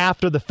now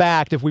after the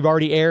fact, if we've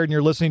already aired and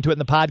you're listening to it in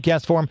the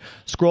podcast form,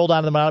 scroll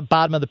down to the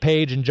bottom of the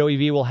page and Joey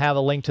V will have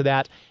a link to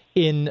that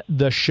in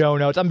the show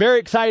notes. I'm very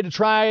excited to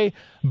try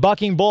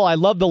Bucking Bull. I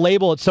love the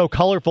label. It's so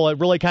colorful. It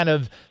really kind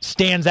of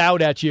stands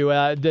out at you.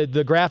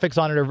 The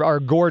graphics on it are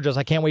gorgeous.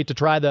 I can't wait to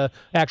try the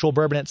actual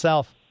bourbon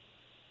itself.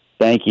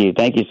 Thank you.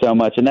 Thank you so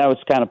much. And that was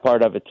kind of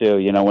part of it, too.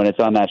 When it's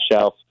on that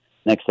shelf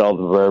next to all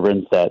the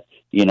bourbons that,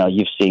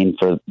 you've seen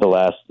for the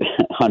last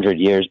 100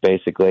 years,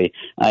 basically,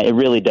 it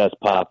really does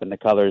pop. And the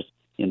colors,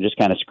 just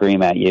kind of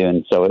scream at you.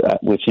 And so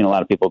we've seen a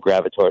lot of people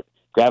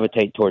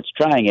gravitate towards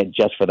trying it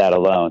just for that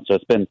alone. So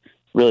it's been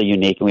really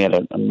unique, and we had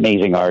an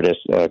amazing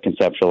artist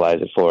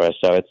conceptualize it for us.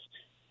 So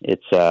it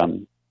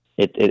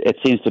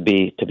seems to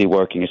be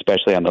working,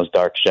 especially on those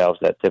dark shelves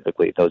that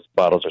typically those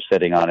bottles are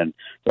sitting on in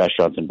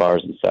restaurants and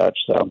bars and such.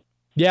 So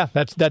yeah,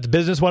 that's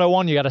business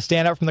 101. You got to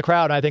stand out from the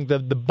crowd. I think the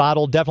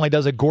bottle definitely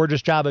does a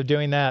gorgeous job of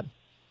doing that.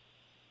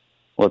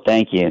 Well,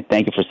 thank you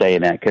for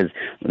saying that, because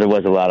there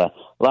was a lot of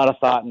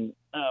thought, and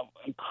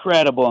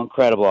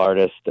incredible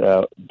artists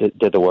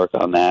did the work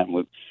on that.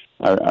 And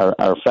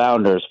our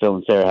founders, Phil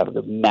and Sarah, have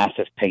a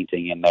massive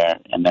painting in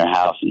their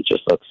house, and it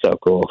just looks so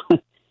cool.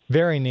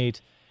 Very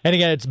neat. And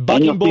again, it's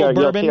Bucking Bull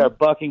Bourbon. You'll see our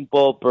Bucking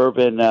Bull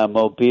Bourbon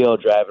mobile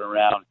driving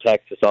around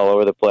Texas all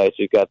over the place.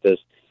 We've got this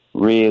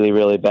really,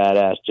 really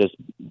badass, just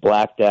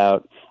blacked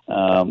out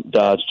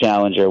Dodge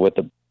Challenger with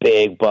the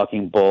big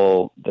Bucking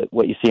Bull,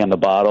 what you see on the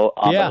bottle,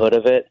 on the hood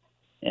of it.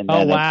 And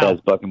then it says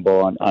Bucking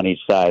Bull on each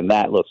side, and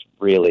that looks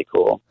really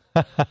cool.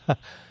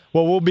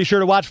 Well, we'll be sure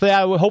to watch for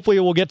that. Hopefully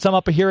we'll get some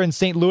up here in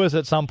St. Louis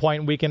at some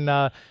point, and we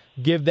can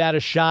give that a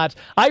shot.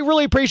 I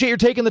really appreciate you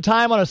taking the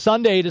time on a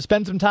Sunday to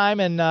spend some time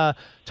and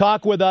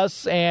talk with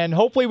us, and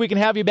hopefully we can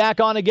have you back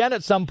on again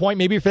at some point,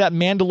 maybe for that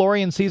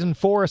Mandalorian Season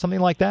 4 or something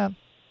like that.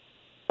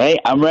 Hey,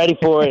 I'm ready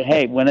for it.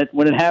 Hey, when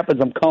it happens,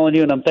 I'm calling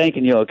you and I'm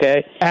thanking you,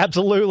 okay?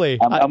 Absolutely.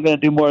 I'm going to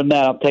do more than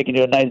that. I'm taking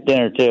you to a nice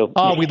dinner, too.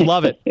 Oh, we'd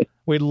love it.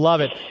 We'd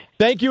love it.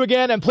 Thank you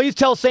again, and please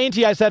tell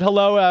Sainty I said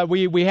hello.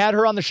 We had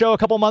her on the show a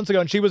couple months ago,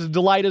 and she was a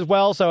delight as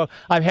well, so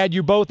I've had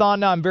you both on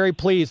now. I'm very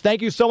pleased.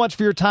 Thank you so much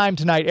for your time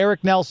tonight.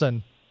 Eric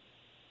Nelson.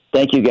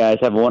 Thank you, guys.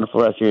 Have a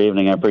wonderful rest of your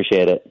evening. I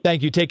appreciate it.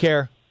 Thank you. Take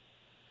care.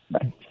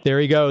 Bye. There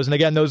he goes. And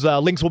again, those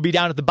links will be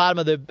down at the bottom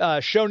of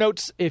the show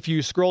notes. If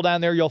you scroll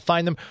down there, you'll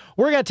find them.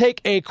 We're going to take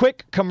a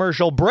quick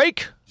commercial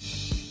break.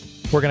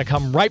 We're going to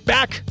come right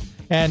back,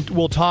 and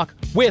we'll talk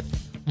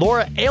with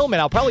Laura Ailman.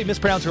 I'll probably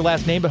mispronounce her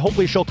last name, but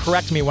hopefully she'll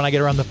correct me when I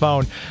get her on the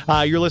phone.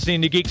 You're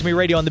listening to Geek to Me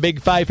Radio on the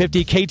Big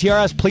 550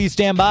 KTRS. Please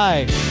stand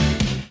by.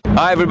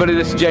 Hi, everybody.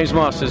 This is James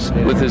Masters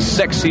with his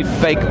sexy,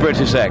 fake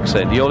British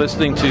accent. You're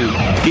listening to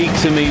Geek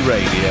to Me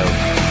Radio.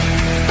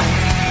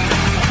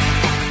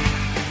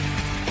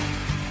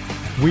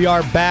 We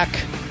are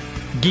back,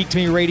 Geek to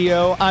Me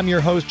Radio. I'm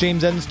your host,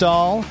 James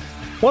Enstall.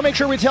 Want to make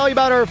sure we tell you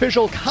about our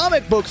official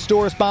comic book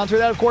store sponsor.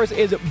 That, of course,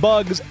 is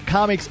Bugs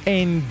Comics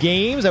and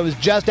Games. I was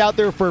just out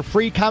there for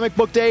Free Comic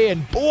Book Day,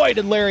 and boy,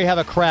 did Larry have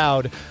a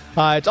crowd.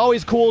 It's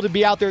always cool to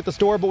be out there at the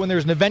store, but when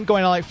there's an event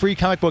going on like Free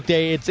Comic Book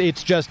Day,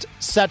 it's just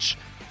such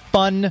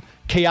fun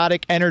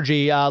chaotic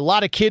energy. A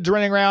lot of kids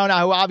running around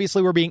who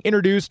obviously were being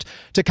introduced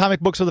to comic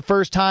books for the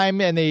first time,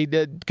 and they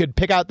could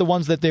pick out the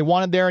ones that they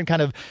wanted there and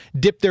kind of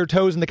dip their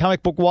toes in the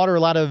comic book water.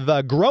 A lot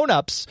of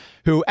grown-ups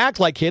who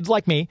act like kids,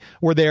 like me,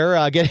 were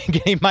there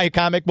getting my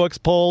comic books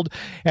pulled.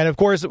 And, of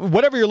course,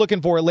 whatever you're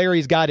looking for,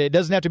 Larry's got it. It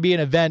doesn't have to be an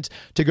event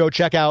to go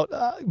check out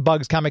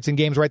Bugs Comics and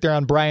Games right there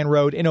on Bryan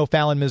Road in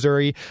O'Fallon,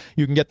 Missouri.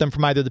 You can get them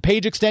from either the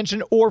Page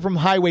extension or from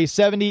Highway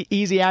 70.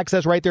 Easy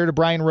access right there to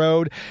Bryan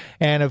Road.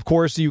 And, of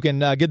course, you can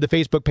give the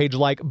Facebook page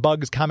like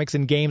Bugs Comics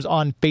and Games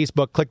on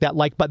Facebook. Click that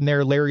like button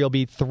there. Larry will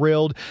be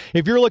thrilled.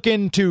 If you're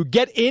looking to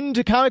get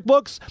into comic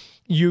books,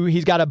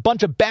 he's got a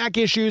bunch of back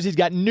issues. He's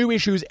got new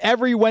issues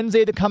every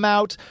Wednesday that come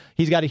out.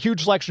 He's got a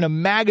huge selection of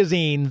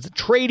magazines,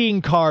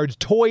 trading cards,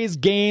 toys,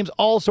 games,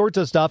 all sorts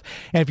of stuff.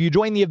 And if you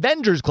join the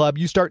Avengers Club,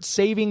 you start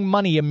saving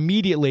money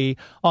immediately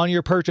on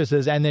your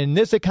purchases. And in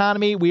this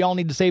economy, we all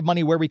need to save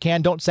money where we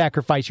can. Don't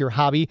sacrifice your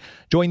hobby.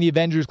 Join the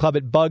Avengers Club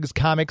at Bugs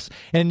Comics.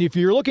 And if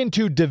you're looking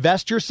to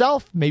divest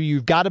yourself, maybe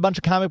you've got a bunch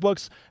of comic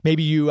books,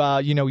 maybe you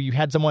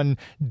had someone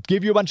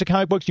give you a bunch of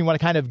comic books, you want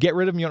to kind of get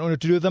rid of them, you don't know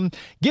what to do with them,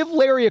 give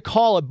Larry a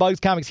call at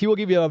Bugs Comics. He will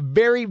give you a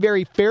very,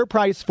 very fair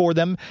price for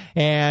them,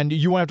 and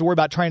you won't have to worry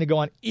about trying to go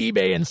on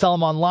eBay and sell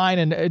them online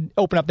and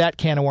open up that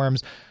can of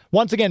worms.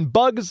 Once again,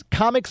 Bugs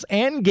Comics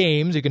and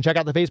Games. You can check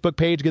out the Facebook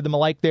page, give them a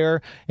like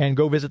there, and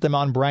go visit them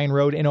on Bryan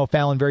Road in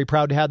O'Fallon. Very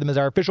proud to have them as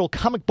our official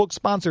comic book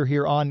sponsor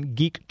here on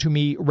Geek to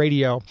Me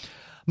Radio.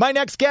 My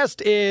next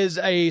guest is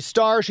a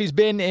star. She's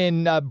been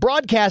in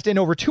broadcast in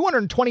over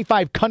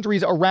 225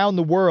 countries around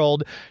the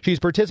world. She's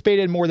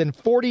participated in more than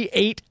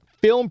 48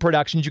 film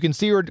productions. You can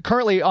see her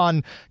currently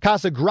on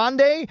Casa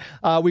Grande.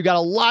 We've got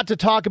a lot to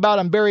talk about.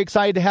 I'm very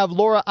excited to have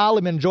Laura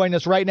Alema join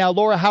us right now.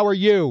 Laura, how are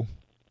you?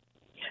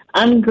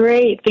 I'm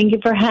great. Thank you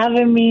for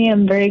having me.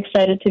 I'm very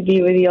excited to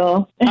be with you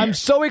all. I'm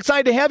so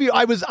excited to have you.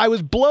 I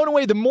was blown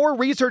away. The more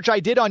research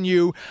I did on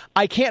you,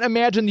 I can't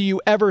imagine that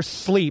you ever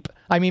sleep.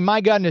 I mean,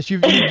 my goodness, you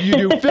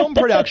do film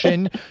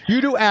production,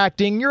 you do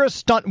acting, you're a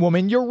stunt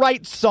woman, you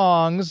write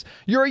songs,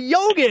 you're a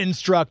yoga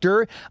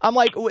instructor. I'm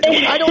like,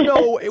 I don't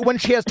know when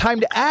she has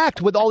time to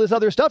act with all this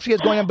other stuff she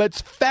has going on, but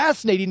it's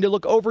fascinating to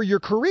look over your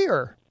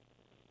career.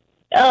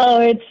 Oh,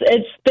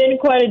 it's been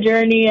quite a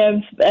journey.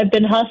 I've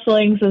been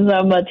hustling since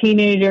I'm a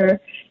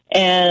teenager,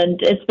 and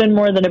it's been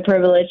more than a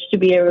privilege to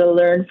be able to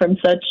learn from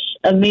such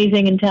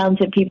amazing and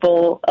talented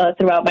people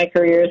throughout my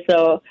career.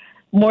 So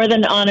more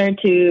than honored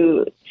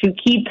to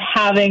keep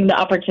having the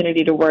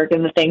opportunity to work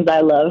in the things I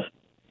love.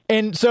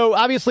 And so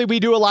obviously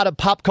we do a lot of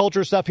pop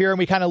culture stuff here, and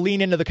we kind of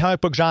lean into the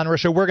comic book genre.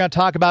 So we're going to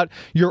talk about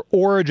your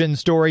origin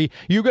story.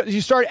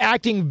 You started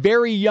acting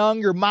very young.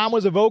 Your mom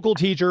was a vocal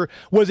teacher.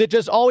 Was it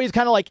just always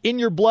kind of like in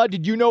your blood?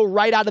 Did you know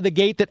right out of the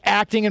gate that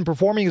acting and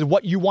performing is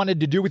what you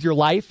wanted to do with your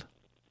life?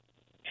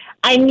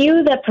 I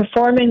knew that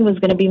performing was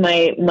going to be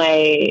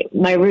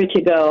my route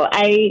to go.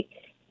 I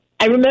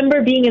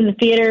remember being in the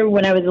theater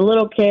when I was a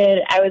little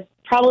kid. I was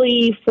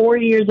probably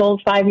 5 years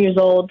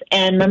old,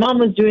 and my mom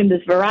was doing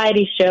this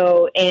variety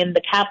show in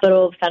the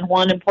capital of San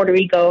Juan in Puerto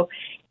Rico,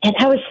 and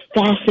I was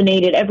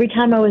fascinated. Every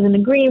time I was in the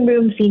green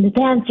room, seeing the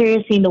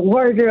dancers, seeing the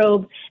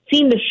wardrobe,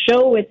 seeing the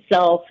show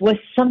itself was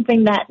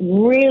something that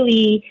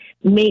really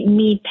made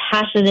me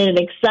passionate and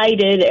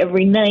excited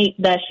every night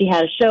that she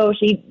had a show.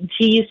 She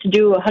used to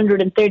do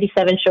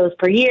 137 shows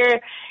per year,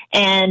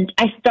 and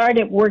I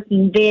started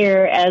working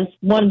there as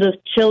one of the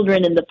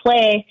children in the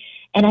play.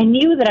 And I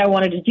knew that I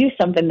wanted to do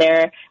something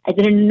there. I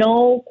didn't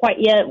know quite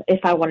yet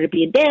if I wanted to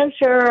be a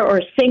dancer or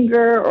a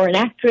singer or an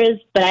actress,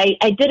 but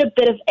I did a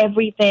bit of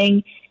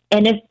everything,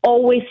 and it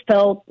always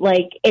felt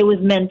like it was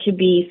meant to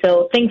be.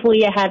 So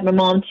thankfully I had my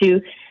mom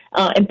to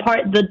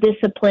impart the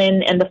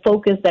discipline and the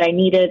focus that I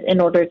needed in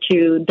order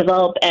to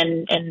develop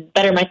and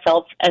better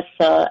myself as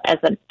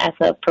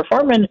a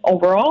performer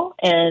overall.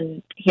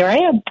 And here I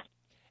am.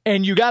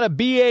 And you got a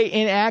BA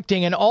in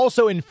acting and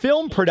also in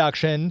film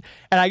production,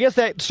 and I guess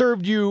that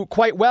served you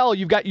quite well.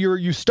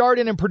 You starred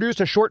in and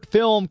produced a short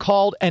film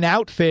called An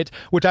Outfit,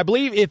 which I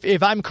believe,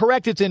 if I'm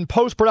correct, it's in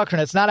post-production.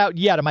 It's not out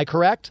yet. Am I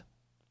correct?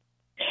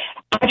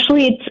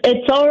 Actually,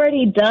 it's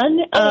already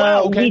done. Oh,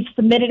 wow, okay. We've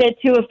submitted it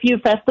to a few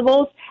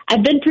festivals.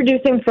 I've been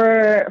producing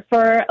for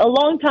a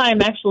long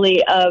time,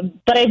 actually,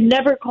 but I've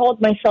never called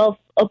myself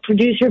a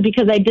producer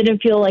because I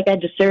didn't feel like I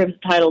deserved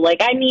the title.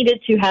 Like, I needed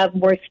to have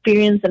more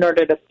experience in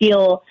order to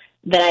feel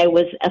that I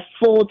was a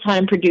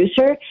full-time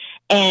producer.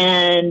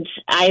 And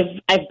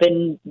I've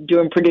been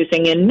doing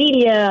producing in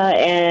media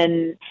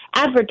and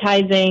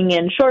advertising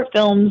and short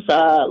films,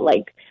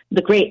 like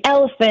The Great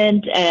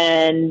Elephant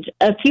and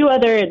a few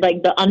other,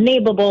 like The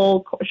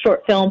Unnameable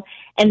short film.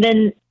 And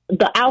then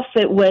The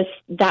Outfit was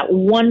that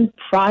one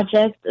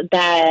project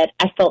that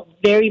I felt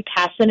very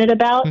passionate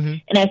about,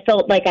 and I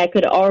felt like I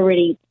could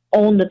already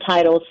own the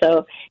title.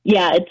 So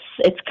yeah,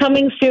 it's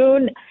coming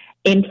soon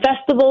in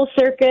festival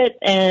circuit,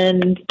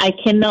 and I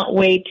cannot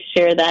wait to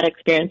share that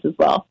experience as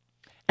well.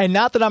 And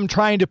not that I'm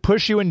trying to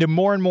push you into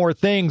more and more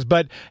things,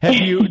 but have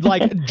you,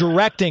 like,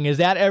 directing, is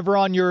that ever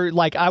on your,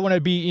 like, I want to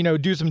be,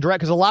 do some direct,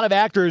 because a lot of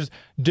actors,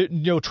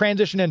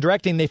 transition and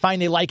directing, they find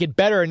they like it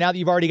better. And now that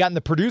you've already gotten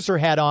the producer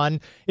hat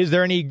on, is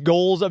there any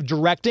goals of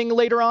directing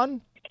later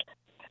on?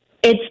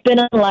 It's been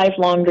a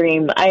lifelong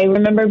dream. I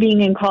remember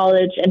being in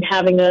college and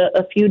having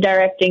a few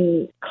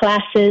directing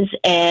classes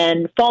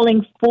and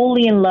falling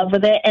fully in love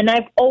with it. And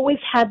I've always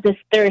had this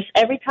thirst.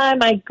 Every time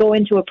I go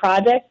into a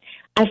project,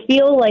 I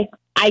feel like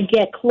I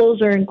get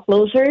closer and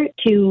closer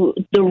to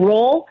the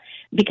role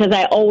because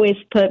I always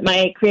put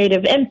my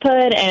creative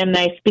input and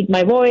I speak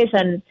my voice.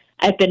 And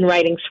I've been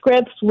writing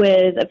scripts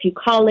with a few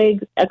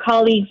colleagues,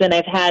 and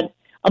I've had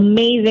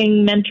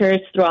amazing mentors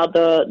throughout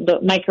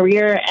my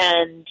career.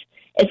 And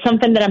it's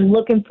something that I'm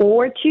looking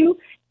forward to.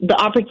 The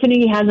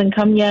opportunity hasn't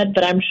come yet,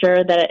 but I'm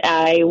sure that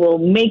I will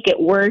make it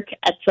work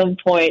at some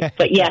point.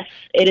 But yes,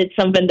 it is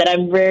something that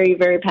I'm very,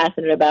 very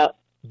passionate about.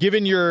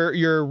 Given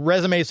your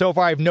resume so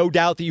far, I have no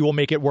doubt that you will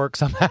make it work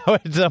somehow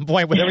at some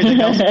point with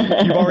everything else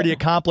you've already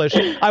accomplished.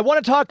 I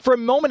want to talk for a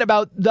moment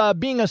about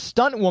being a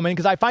stunt woman,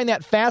 because I find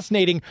that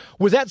fascinating.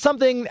 Was that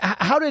something,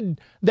 how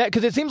did that,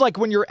 because it seems like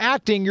when you're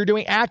acting, you're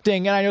doing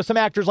acting, and I know some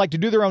actors like to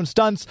do their own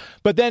stunts,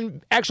 but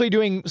then actually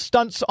doing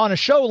stunts on a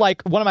show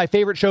like one of my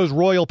favorite shows,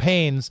 Royal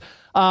Pains.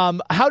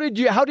 How did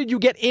you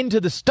get into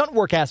the stunt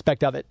work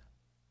aspect of it?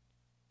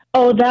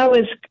 Oh, that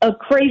was a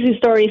crazy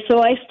story.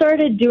 So I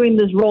started doing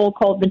this role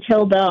called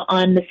Matilda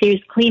on the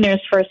series Cleaners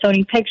for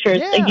Sony Pictures.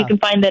 Yeah. And you can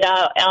find it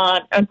out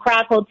on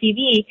Crackle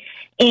TV.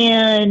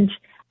 And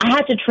I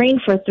had to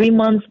train for 3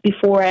 months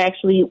before I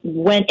actually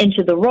went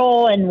into the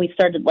role, and we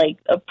started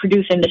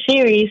producing the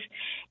series.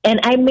 And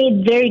I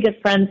made very good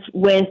friends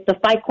with the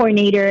fight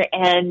coordinator,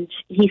 and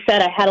he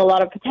said I had a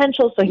lot of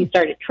potential, so he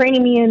started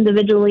training me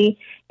individually.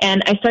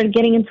 And I started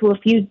getting into a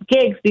few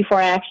gigs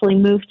before I actually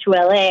moved to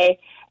LA.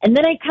 And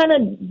then I kind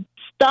of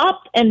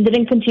stopped and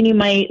didn't continue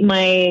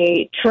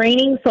my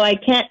training, so I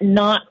can't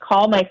not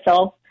call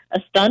myself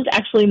a stunt.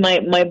 Actually,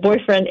 my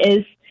boyfriend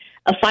is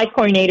a fight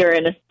coordinator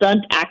and a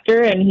stunt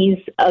actor, and he's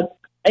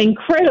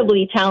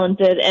incredibly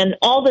talented. And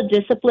all the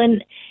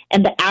discipline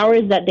and the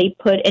hours that they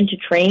put into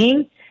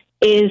training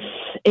is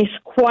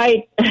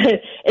quite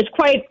it's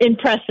quite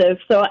impressive.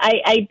 So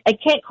I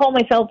can't call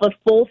myself a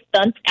full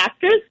stunt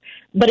actress,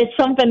 but it's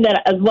something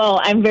that as well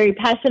I'm very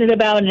passionate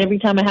about, and every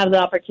time I have the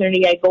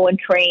opportunity, I go and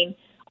train.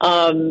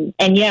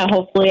 And yeah,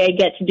 hopefully I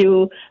get to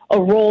do a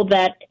role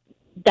that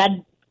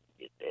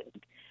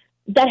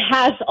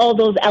has all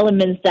those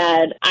elements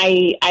that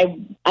I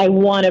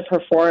want to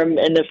perform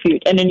in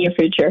the near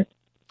future.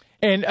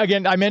 And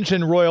again, I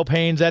mentioned Royal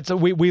Pains.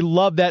 We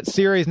love that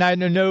series. And I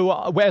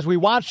know as we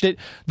watched it,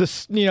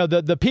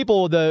 the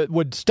people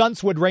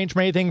stunts would range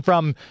from anything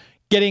from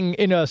getting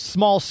in a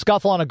small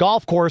scuffle on a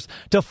golf course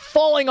to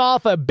falling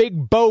off a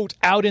big boat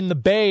out in the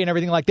bay and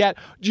everything like that.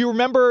 Do you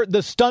remember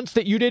the stunts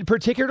that you did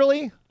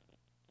particularly?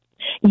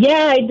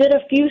 Yeah, I did a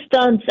few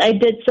stunts. I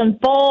did some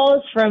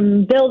falls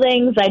from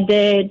buildings. I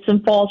did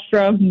some falls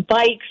from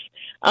bikes.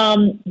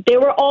 They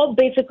were all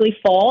basically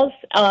falls.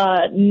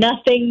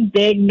 Nothing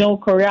big, no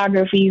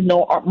choreographies,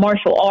 no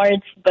martial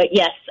arts. But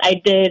yes, I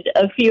did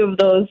a few of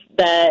those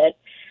that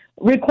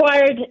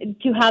required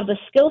to have the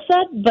skill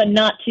set, but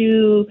not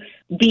to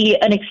be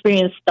an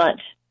experienced stunt.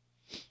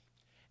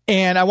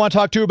 And I want to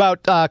talk to you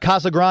about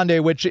Casa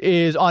Grande, which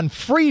is on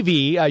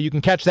Freevee. You can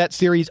catch that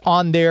series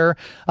on there.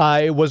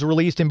 It was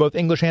released in both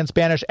English and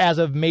Spanish as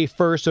of May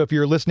 1st. So if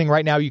you're listening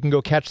right now, you can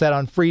go catch that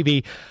on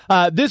Freevee.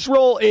 This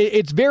role,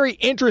 it's very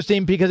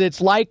interesting because it's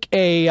like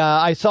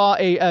I saw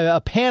a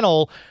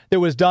panel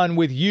that was done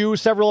with you,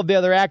 several of the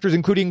other actors,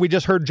 including we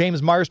just heard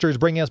James Marsters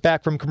bringing us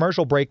back from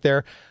commercial break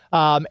there,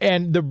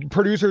 and the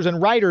producers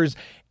and writers.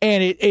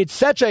 And it's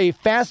such a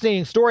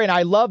fascinating story. And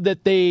I love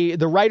that the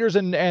writers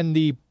and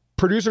the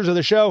producers of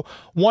the show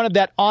wanted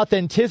that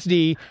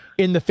authenticity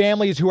in the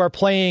families who are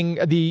playing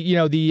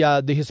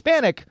the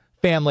Hispanic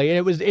family,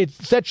 and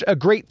it's such a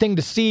great thing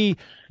to see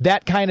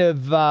that kind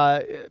of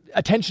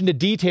attention to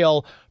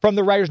detail from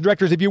the writers and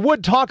directors. If you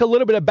would talk a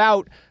little bit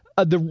about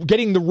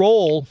getting the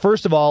role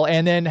first of all,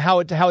 and then how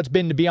it's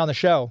been to be on the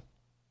show.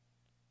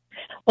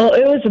 Well,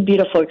 it was a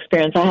beautiful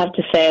experience, I have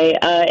to say.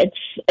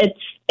 It's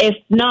if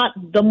not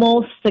the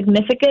most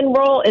significant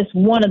role, it's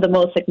one of the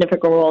most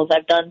significant roles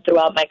I've done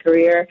throughout my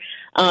career.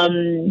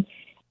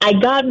 I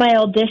got my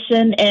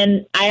audition,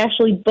 and I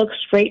actually booked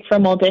straight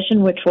from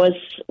audition, which was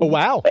oh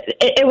wow!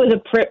 It was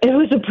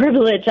a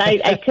privilege.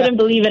 I couldn't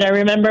believe it. I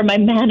remember my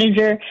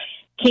manager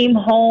came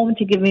home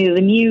to give me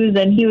the news,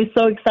 and he was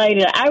so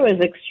excited. I was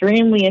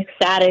extremely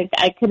ecstatic.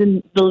 I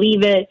couldn't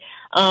believe it.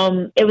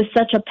 It was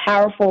such a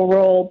powerful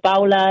role.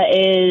 Paula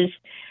is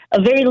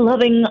a very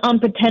loving,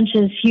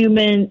 unpretentious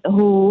human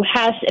who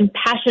has an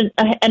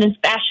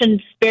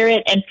impassioned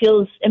spirit and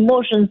feels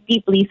emotions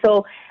deeply.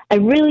 So I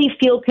really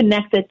feel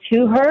connected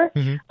to her.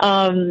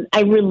 Mm-hmm.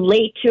 I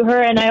relate to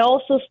her. And I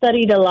also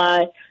studied a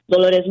lot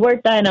Dolores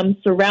Huerta, and I'm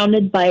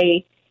surrounded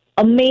by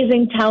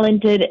amazing,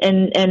 talented,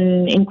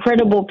 and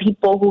incredible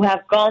people who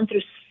have gone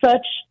through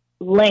such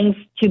lengths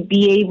to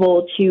be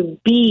able to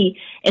be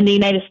in the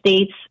United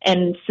States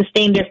and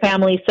sustain their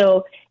family.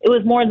 So it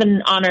was more than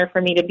an honor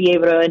for me to be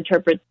able to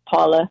interpret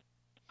Paula.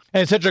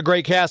 And it's such a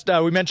great cast.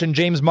 We mentioned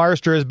James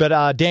Marsters,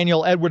 but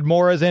Daniel Edward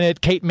Moore is in it.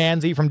 Kate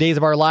Manzi from Days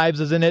of Our Lives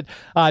is in it.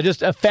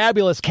 Just a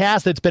fabulous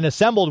cast that's been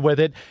assembled with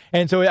it.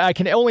 And so I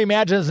can only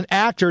imagine as an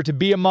actor to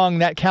be among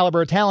that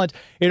caliber of talent,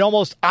 it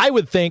almost, I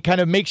would think, kind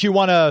of makes you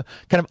want to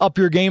kind of up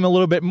your game a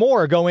little bit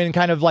more, go in and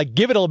kind of like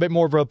give it a little bit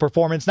more of a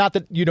performance. Not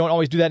that you don't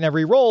always do that in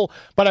every role,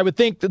 but I would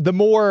think the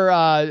more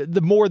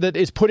that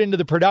is put into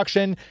the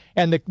production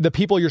and the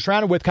people you're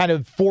surrounded with kind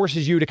of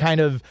forces you to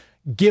kind of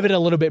give it a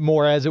little bit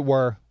more, as it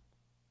were.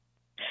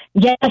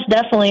 Yes,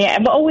 definitely.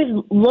 I've always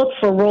looked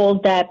for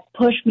roles that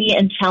push me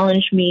and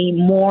challenge me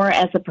more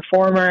as a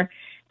performer.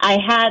 I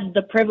had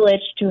the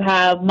privilege to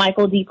have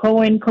Michael D.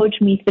 Cohen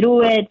coach me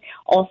through it.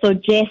 Also,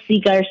 Jesse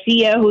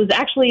Garcia, who's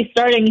actually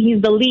starting.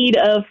 He's the lead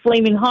of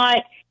Flaming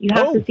Hot. You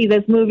have to see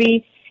this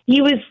movie.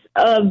 He was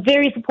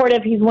very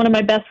supportive. He's one of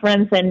my best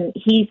friends, and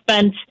he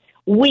spent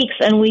weeks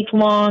and weeks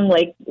long,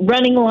 like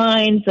running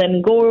lines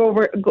and go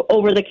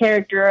over the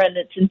character and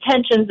its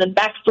intentions and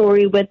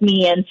backstory with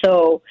me. And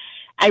so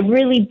I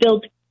really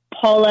built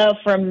Paula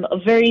from a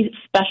very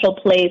special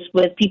place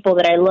with people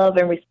that I love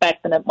and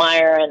respect and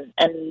admire.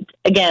 And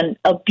again,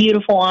 a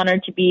beautiful honor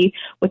to be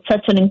with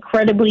such an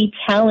incredibly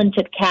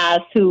talented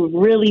cast who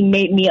really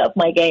made me up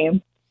my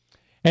game.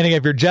 And again,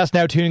 if you're just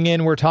now tuning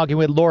in, we're talking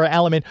with Laura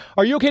Alema.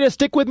 Are you okay to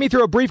stick with me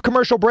through a brief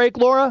commercial break,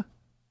 Laura?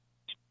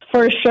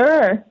 For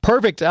sure.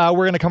 Perfect. We're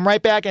going to come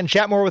right back and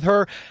chat more with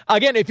her.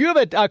 Again, if you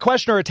have a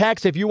question or a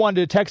text, if you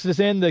wanted to text us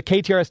in, the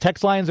KTRS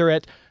text lines are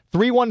at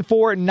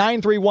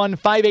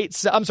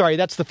 314-931-58... I'm sorry,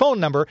 that's the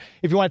phone number.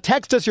 If you want to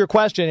text us your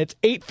question, it's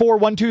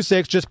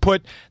 84126. Just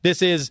put,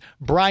 this is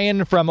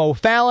Brian from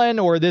O'Fallon,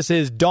 or this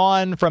is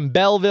Dawn from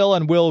Belleville,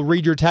 and we'll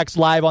read your text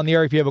live on the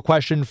air if you have a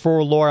question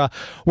for Laura.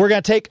 We're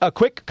going to take a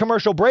quick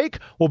commercial break.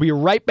 We'll be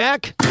right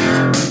back.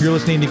 You're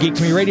listening to Geek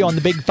to Me Radio on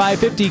the Big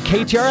 550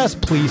 KTRS.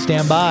 Please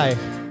stand by.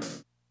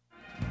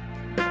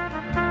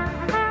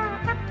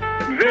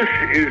 This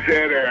is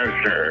Ed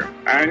Asner,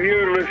 and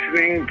you're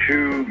listening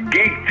to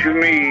Geek to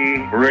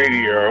Me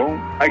Radio.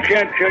 I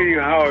can't tell you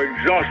how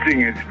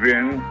exhausting it's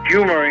been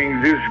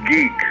humoring this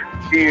geek.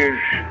 He is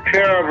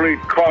terribly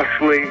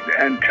costly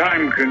and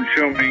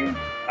time-consuming.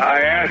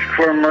 I ask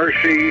for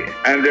mercy,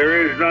 and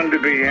there is none to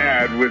be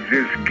had with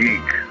this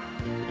geek.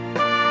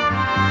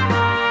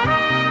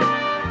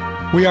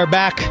 We are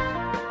back.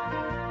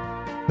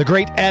 The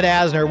great Ed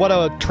Asner. What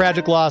a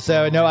tragic loss.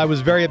 I know I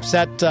was very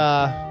upset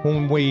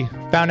when we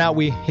found out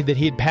that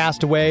he had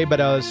passed away,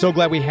 but I was so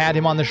glad we had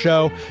him on the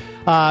show.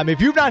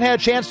 If you've not had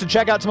a chance to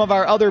check out some of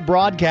our other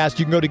broadcasts,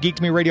 you can go to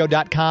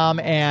geektomeradio.com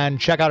and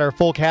check out our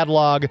full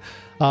catalog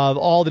of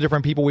all the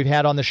different people we've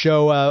had on the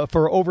show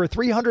for over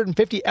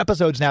 350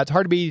 episodes now. It's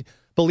hard to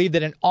believe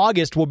that in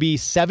August will be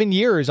 7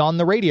 years on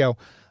the radio.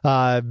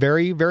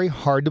 Very, very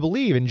hard to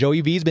believe. And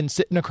Joey V's been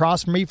sitting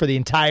across from me for the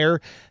entire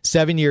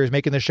 7 years,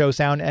 making the show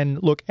sound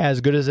and look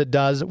as good as it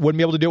does. Wouldn't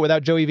be able to do it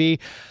without Joey V.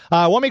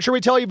 I want to make sure we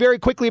tell you very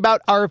quickly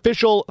about our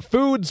official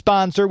food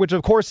sponsor, which,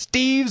 of course,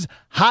 Steve's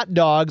Hot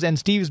Dogs and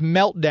Steve's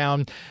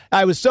Meltdown.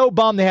 I was so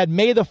bummed they had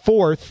May the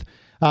 4th.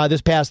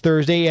 This past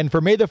Thursday, and for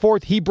May the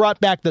 4th, he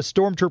brought back the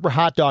Stormtrooper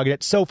hot dog, and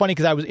it's so funny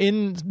because I was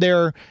in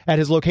there at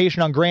his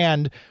location on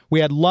Grande. We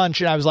had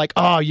lunch, and I was like,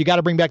 oh, you got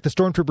to bring back the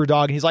Stormtrooper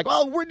dog, and he's like,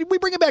 well, we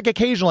bring it back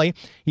occasionally.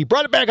 He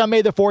brought it back on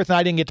May the 4th, and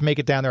I didn't get to make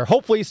it down there.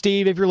 Hopefully,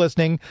 Steve, if you're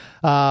listening,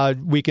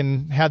 we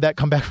can have that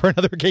come back for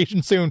another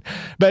occasion soon.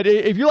 But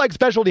if you like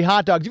specialty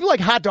hot dogs, if you like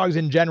hot dogs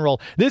in general,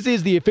 this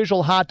is the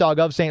official hot dog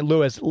of St.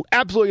 Louis.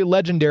 Absolutely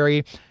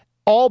legendary.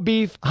 All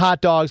beef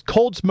hot dogs,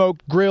 cold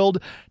smoked,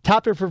 grilled,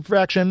 topped with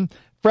perfection.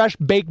 Fresh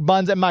baked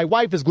buns, and my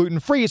wife is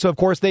gluten-free, so of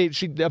course they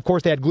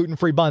had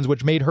gluten-free buns,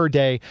 which made her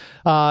day.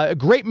 A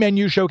great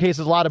menu,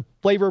 showcases a lot of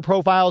flavor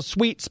profiles,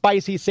 sweet,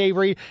 spicy,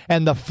 savory,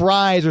 and the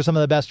fries are some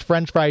of the best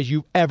French fries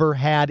you've ever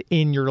had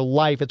in your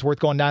life. It's worth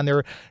going down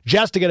there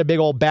just to get a big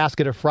old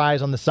basket of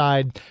fries on the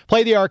side.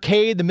 Play the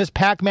arcade, the Miss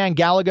Pac-Man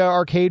Galaga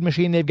arcade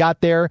machine they've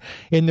got there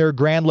in their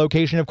Grand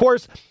location. Of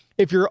course,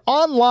 if you're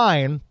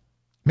online,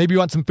 maybe you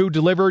want some food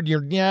delivered,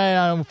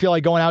 I don't feel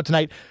like going out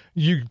tonight.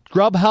 You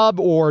Grubhub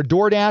or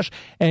DoorDash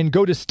and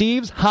go to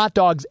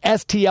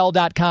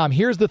steveshotdogsstl.com.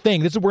 Here's the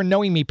thing. This is where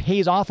knowing me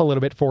pays off a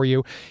little bit for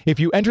you. If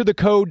you enter the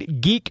code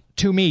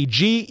GEEKTOME,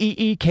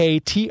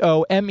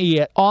 GEEKTOME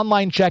at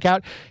online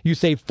checkout, you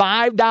save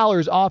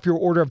 $5 off your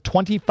order of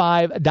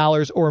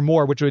 $25 or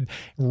more, which would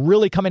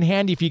really come in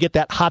handy if you get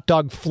that hot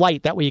dog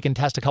flight. That way you can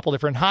test a couple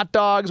different hot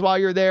dogs while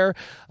you're there.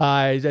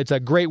 It's a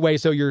great way.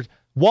 So your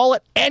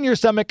wallet and your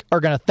stomach are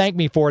going to thank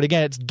me for it.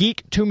 Again, it's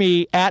Geek to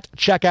Me at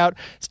checkout,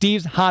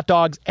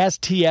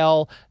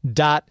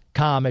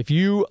 steveshotdogsstl.com. If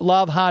you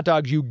love hot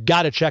dogs, you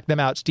got to check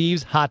them out.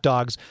 Steve's Hot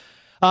Dogs.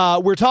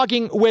 We're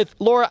talking with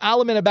Laura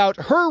Alema about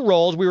her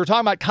roles. We were talking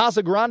about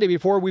Casa Grande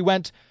before we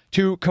went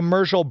to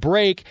commercial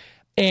break.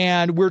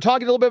 And we were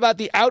talking a little bit about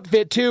the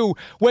outfit too.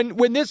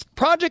 When this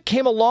project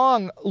came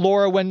along,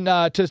 Laura, when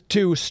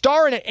to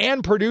star in it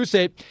and produce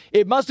it,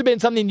 it must have been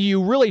something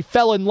you really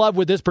fell in love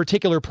with this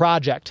particular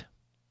project.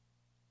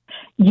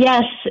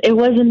 Yes, it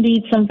was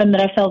indeed something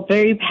that I felt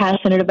very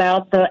passionate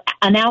about.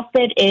 An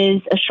outfit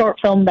is a short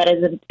film that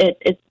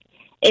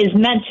is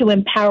meant to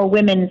empower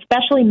women,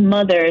 especially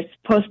mothers.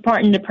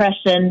 Postpartum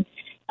depression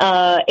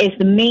is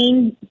the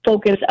main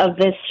focus of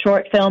this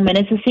short film, and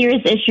it's a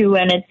serious issue,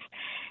 and it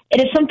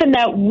is something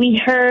that we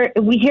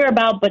hear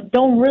about but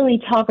don't really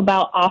talk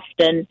about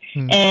often.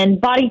 And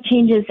body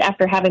changes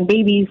after having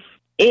babies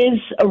is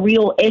a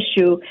real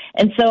issue.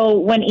 And so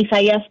when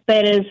Isaias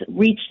Perez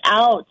reached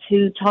out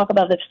to talk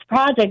about this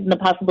project and the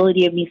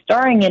possibility of me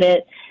starring in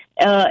it,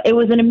 it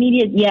was an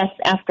immediate yes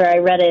after I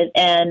read it.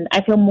 And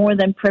I feel more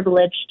than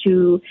privileged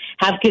to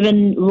have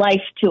given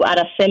life to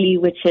Araceli,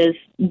 which is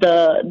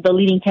the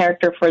leading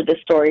character for this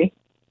story.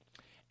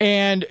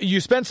 And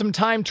you spent some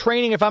time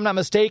training, if I'm not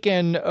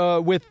mistaken,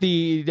 with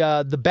the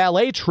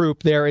ballet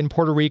troupe there in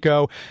Puerto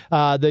Rico,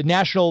 the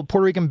National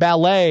Puerto Rican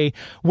Ballet.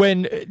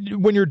 When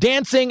you're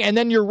dancing and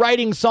then you're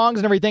writing songs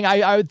and everything,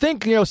 I would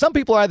think, some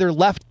people are either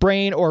left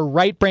brain or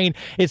right brain.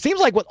 It seems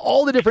like with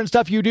all the different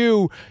stuff you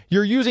do,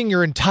 you're using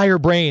your entire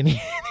brain the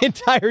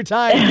entire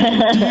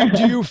time.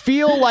 Do you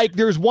feel like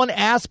there's one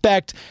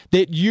aspect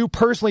that you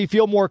personally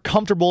feel more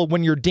comfortable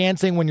when you're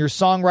dancing, when you're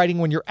songwriting,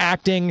 when you're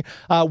acting?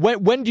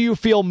 When do you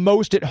feel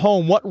most at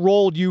home? What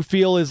role do you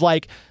feel is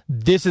like,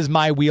 this is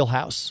my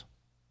wheelhouse?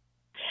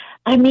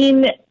 I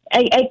mean,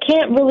 I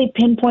can't really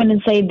pinpoint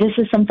and say this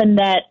is something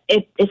that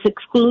it's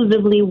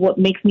exclusively what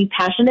makes me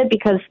passionate,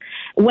 because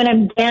when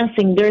I'm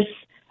dancing, there's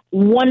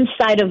one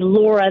side of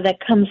Laura that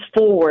comes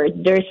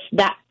forward. There's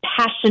that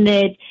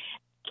passionate,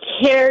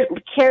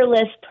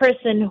 careless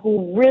person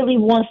who really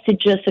wants to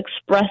just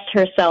express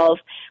herself.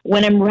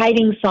 When I'm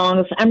writing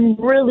songs, I'm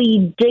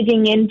really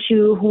digging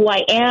into who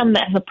I am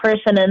as a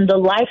person and the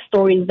life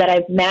stories that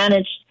I've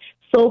managed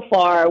so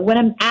far. When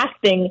I'm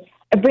acting,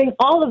 I bring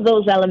all of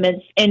those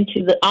elements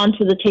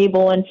onto the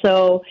table. And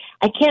so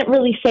I can't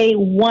really say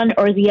one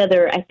or the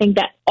other. I think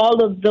that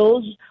all of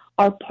those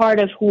are part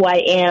of who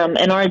I am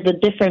and are the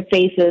different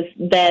faces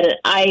that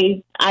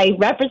I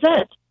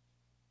represent.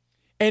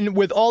 And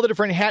with all the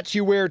different hats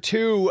you wear,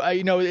 too,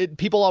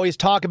 people always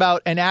talk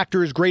about an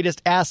actor's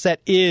greatest asset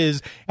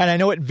is, and I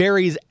know it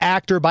varies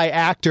actor by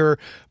actor,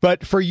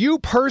 but for you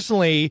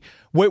personally,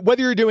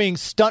 whether you're doing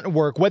stunt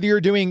work, whether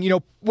you're doing,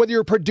 whether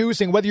you're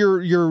producing, whether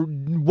you're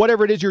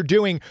whatever it is you're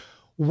doing,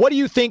 what do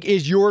you think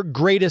is your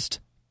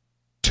greatest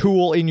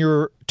tool in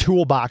your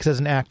toolbox as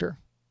an actor?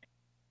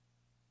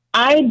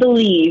 I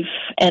believe,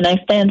 and I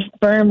stand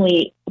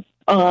firmly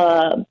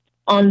on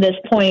this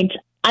point,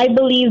 I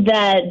believe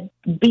that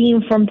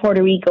being from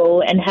Puerto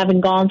Rico and having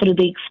gone through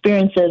the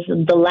experiences,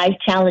 the life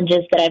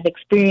challenges that I've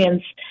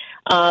experienced,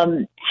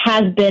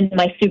 has been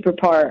my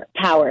superpower.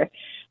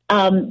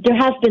 There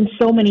has been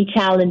so many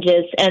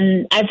challenges,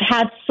 and I've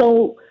had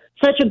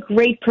such a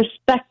great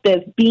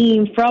perspective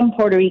being from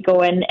Puerto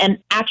Rico and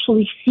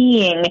actually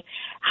seeing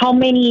how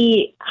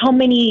many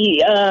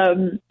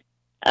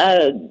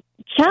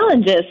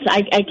challenges,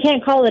 I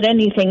can't call it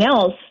anything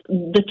else,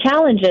 the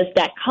challenges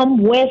that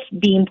come with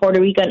being Puerto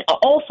Rican,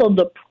 also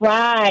the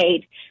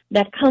pride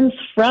that comes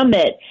from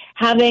it,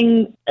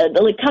 coming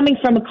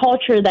from a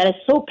culture that is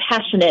so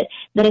passionate,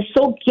 that is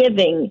so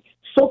giving,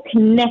 so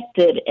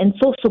connected, and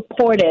so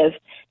supportive,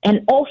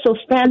 and also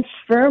stands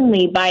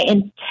firmly by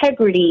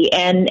integrity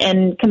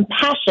and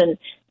compassion.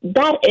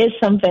 That is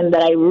something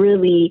that I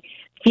really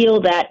feel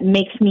that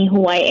makes me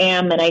who I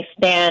am and I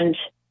stand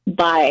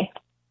by.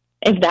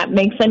 If that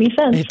makes any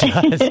sense. It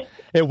does.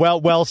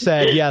 Well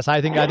said. Yes,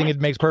 I think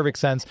it makes perfect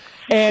sense.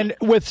 And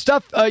with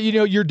stuff,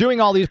 you're doing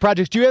all these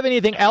projects. Do you have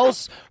anything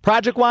else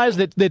project-wise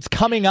that's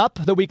coming up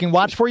that we can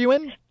watch for you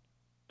in?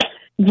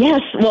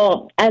 Yes.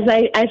 Well, as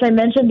I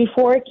mentioned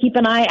before, keep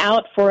an eye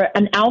out for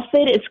an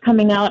outfit. It's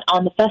coming out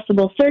on the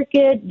festival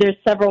circuit. There's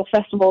several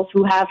festivals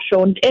who have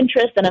shown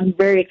interest, and I'm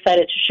very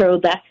excited to share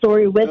that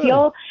story with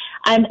y'all.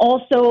 I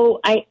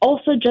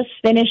also just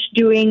finished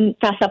doing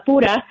Casa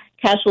Pura,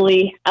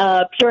 casually,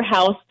 Pure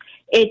House.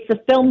 It's a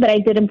film that I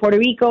did in Puerto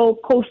Rico,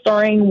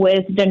 co-starring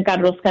with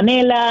Giancarlo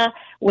Canela,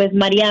 with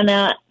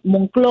Mariana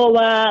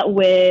Monclova,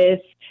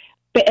 with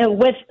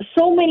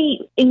so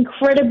many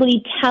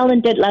incredibly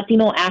talented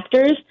Latino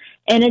actors,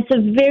 and it's a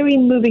very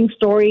moving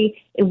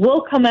story. It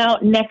will come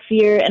out next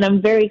year, and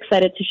I'm very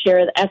excited to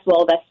share as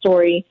well that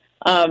story.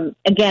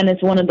 Again,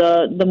 it's one of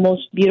the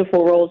most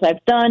beautiful roles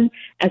I've done,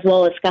 as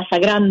well as Casa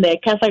Grande.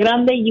 Casa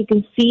Grande you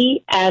can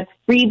see at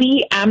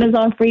Freebie,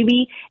 Amazon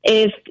Freebie.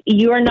 If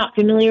you are not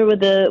familiar with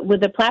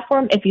the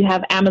platform, if you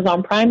have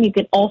Amazon Prime, you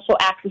can also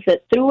access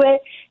it through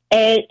it.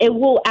 It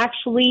will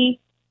actually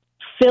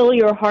fill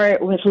your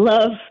heart with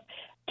love,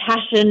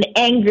 passion,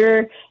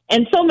 anger,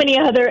 and so many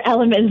other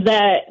elements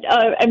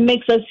that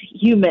makes us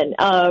human.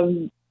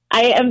 I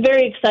am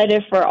very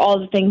excited for all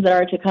the things that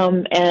are to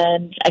come,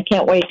 and I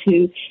can't wait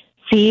to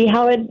see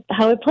how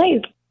it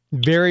plays.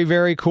 Very,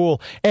 very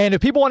cool. And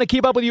if people want to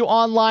keep up with you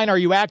online, are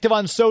you active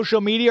on social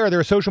media? Are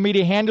there social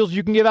media handles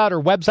you can give out or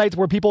websites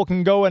where people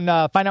can go and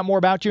find out more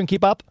about you and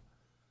keep up?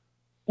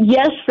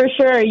 Yes, for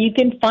sure. You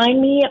can find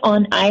me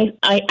on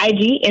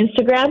IG,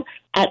 Instagram,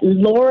 at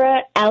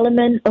Laura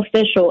Aleman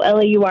Official,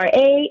 LauraAleman,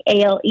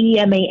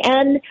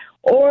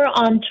 or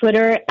on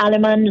Twitter,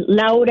 Aleman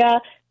Laura,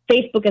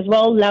 Facebook as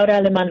well, Laura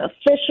Aleman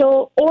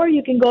Official, or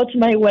you can go to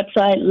my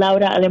website,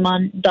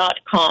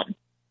 lauraaleman.com.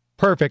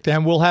 Perfect.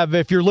 And we'll have,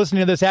 if you're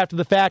listening to this after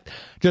the fact,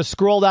 just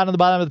scroll down to the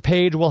bottom of the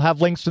page. We'll have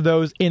links to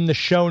those in the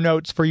show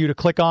notes for you to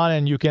click on,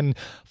 and you can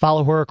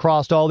follow her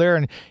across all there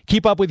and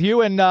keep up with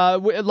you. And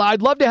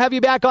I'd love to have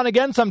you back on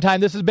again sometime.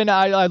 This has been,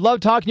 I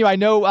love talking to you. I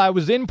know I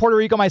was in Puerto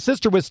Rico. My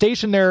sister was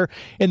stationed there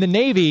in the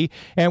Navy,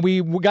 and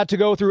we got to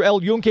go through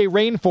El Yunque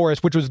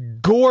Rainforest, which was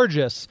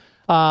gorgeous.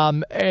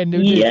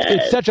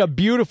 It's such a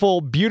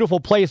beautiful, beautiful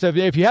place.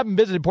 If you haven't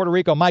visited Puerto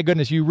Rico, my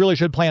goodness, you really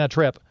should plan a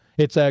trip.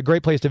 It's a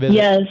great place to visit.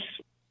 Yes.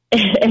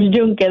 El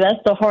Yunque,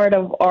 that's the heart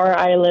of our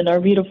island, our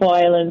beautiful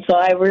island. So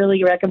I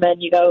really recommend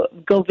you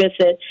go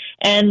visit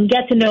and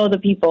get to know the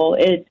people.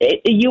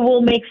 You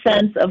will make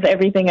sense of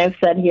everything I've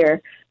said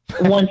here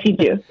once you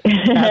do.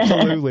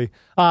 Absolutely.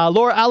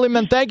 Laura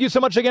Aleman, thank you so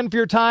much again for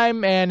your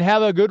time, and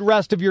have a good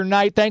rest of your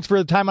night. Thanks for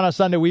the time on a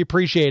Sunday. We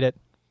appreciate it.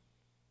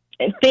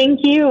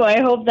 Thank you.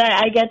 I hope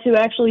that I get to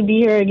actually be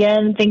here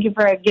again. Thank you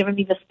for giving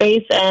me the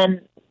space,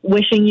 and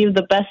wishing you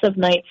the best of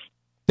nights.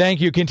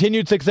 Thank you.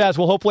 Continued success.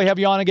 We'll hopefully have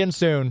you on again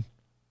soon.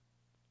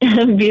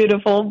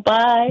 Beautiful.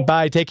 Bye.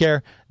 Bye. Take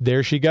care.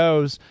 There she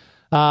goes.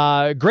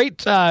 Great.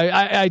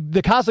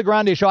 The Casa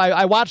Grande show,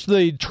 I watched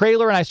the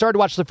trailer and I started to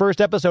watch the first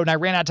episode, and I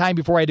ran out of time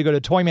before I had to go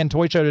to Toyman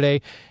Toy Show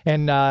today.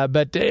 And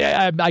but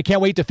I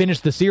can't wait to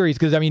finish the series,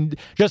 because I mean,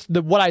 just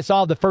what I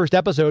saw of the first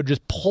episode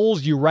just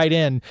pulls you right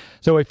in.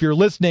 So if you're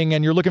listening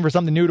and you're looking for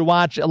something new to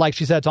watch, like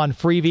she said, it's on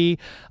Freevee.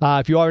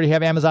 If you already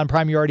have Amazon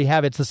Prime, you already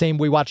have it. It's the same.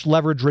 We watched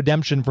Leverage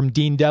Redemption from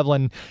Dean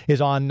Devlin is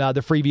on the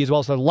Freevee as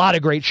well. So a lot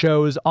of great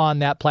shows on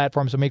that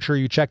platform. So make sure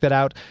you check that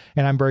out.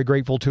 And I'm very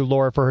grateful to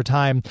Laura for her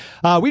time.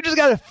 We just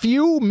got a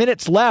few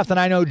minutes left, and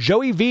I know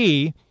Joey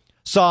V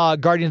saw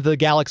Guardians of the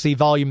Galaxy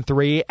Volume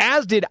 3,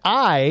 as did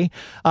I.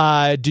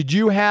 Did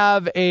you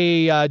have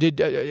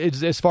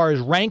as far as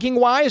ranking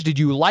wise, did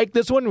you like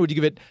this one? Would you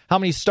give it how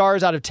many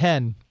stars out of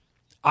 10?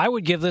 I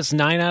would give this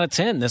 9 out of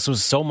 10. This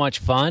was so much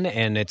fun,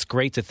 and it's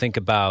great to think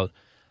about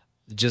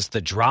just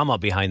the drama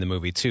behind the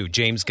movie too.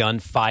 James Gunn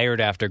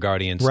fired after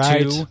Guardians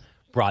 2,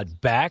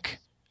 brought back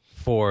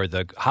for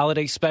the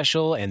holiday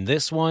special and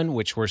this one,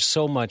 which were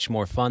so much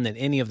more fun than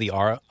any of the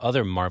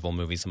other Marvel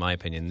movies, in my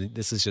opinion.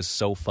 This is just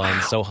so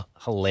fun, so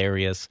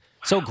hilarious,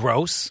 so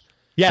gross.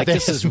 Yeah,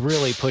 this is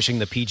really pushing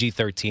the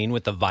PG-13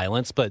 with the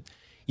violence, but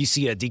you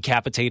see a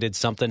decapitated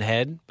something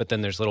head, but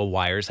then there's little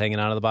wires hanging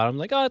out of the bottom.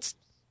 Like, oh, it's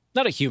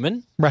not a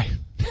human. Right.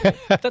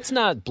 That's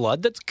not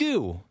blood, that's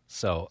goo.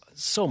 So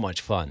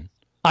much fun.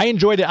 I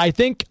enjoyed it. I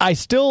think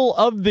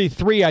of the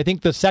three, I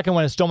think the second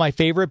one is still my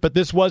favorite, but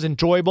this was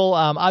enjoyable.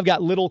 I've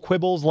got little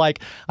quibbles, like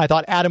I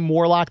thought Adam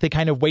Warlock, they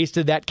kind of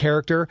wasted that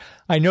character.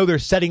 I know they're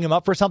setting him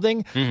up for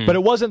something, but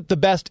it wasn't the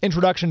best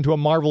introduction to a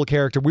Marvel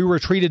character. We were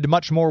treated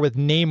much more with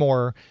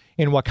Namor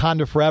in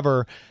Wakanda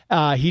Forever.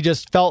 He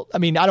just felt, I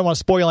mean, I don't want to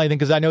spoil anything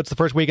because I know it's the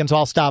first weekend, so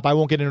I'll stop. I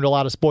won't get into a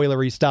lot of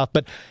spoilery stuff,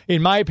 but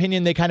in my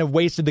opinion, they kind of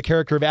wasted the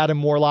character of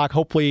Adam Warlock.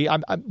 Hopefully,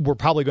 we're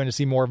probably going to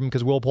see more of him,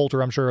 because Will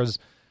Poulter, I'm sure, is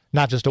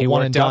not just a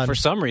one and done. He worked out for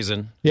some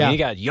reason. Yeah. He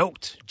got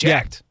yoked,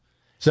 jacked. Yeah.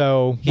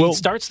 So he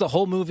starts the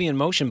whole movie in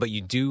motion, but you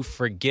do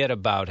forget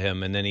about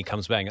him, and then he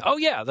comes back. Oh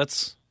yeah,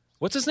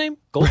 what's his name?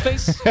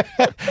 Goldface.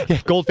 Yeah,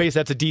 Goldface.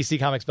 That's a DC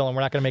Comics villain.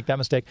 We're not going to make that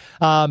mistake.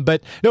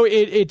 But no,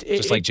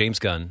 just like James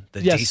Gunn,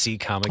 the DC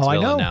Comics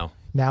villain now.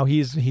 Now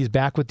he's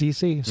back with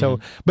DC. So,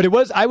 but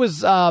I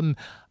was.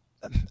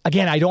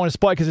 Again, I don't want to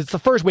spoil because it's the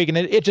first week and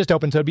it just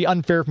opened, so it'd be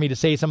unfair for me to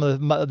say some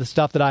of the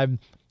stuff that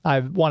I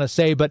want to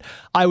say, but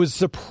I was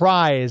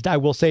surprised. I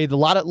will say a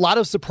lot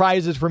of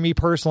surprises for me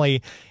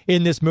personally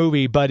in this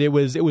movie, but it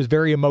was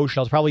very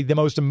emotional. It's probably the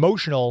most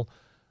emotional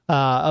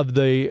of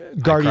the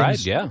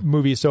Guardians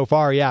movies so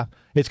far. Yeah,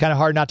 it's kind of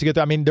hard not to get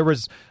there. I mean,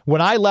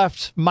 when I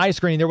left my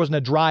screen, there wasn't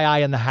a dry eye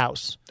in the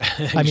house.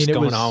 I mean, it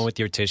was on with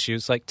your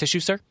tissues, like tissue,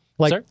 sir.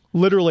 Like sir?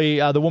 Literally,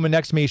 the woman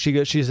next to me,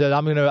 she said,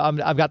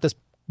 I've got this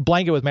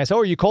blanket with me. I said, "Oh,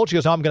 are you cold?" She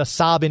goes, "No, I'm going to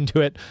sob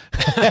into it."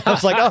 I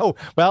was like, "Oh,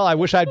 well, I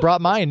wish I'd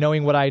brought mine,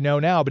 knowing what I know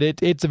now."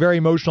 But it's a very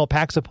emotional,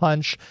 packs a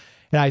punch,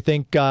 and I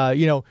think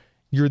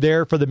you're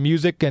there for the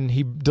music, and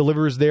he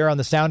delivers there on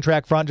the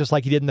soundtrack front, just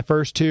like he did in the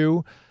first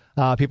two.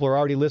 People are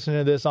already listening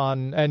to this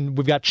and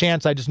we've got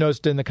Chance. I just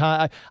noticed in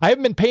I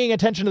haven't been paying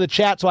attention to the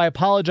chat, so I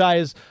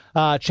apologize.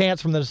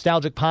 Chance from the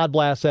Nostalgic Pod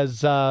Blast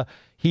says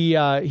he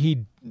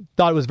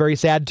thought it was very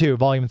sad too.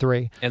 Volume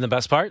 3, and the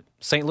best part,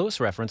 St. Louis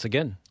reference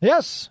again.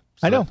 Yes.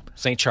 I know.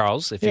 St.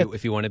 Charles,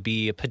 if you want to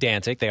be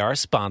pedantic, they are a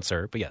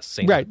sponsor, but yes,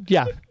 St. Right,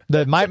 yeah.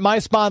 My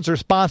sponsor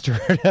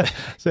sponsored.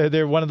 So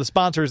they're one of the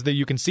sponsors that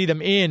you can see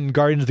them in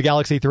Guardians of the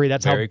Galaxy 3.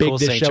 That's Very how big cool,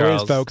 this St. show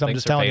Charles. is, folks. I'm Thanks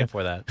just for telling paying you.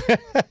 for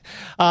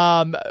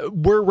that.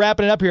 We're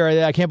wrapping it up here.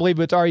 I can't believe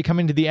it's already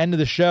coming to the end of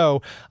the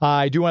show.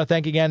 I do want to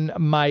thank again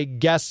my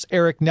guests,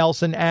 Eric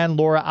Nelson and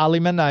Laura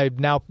Alema. I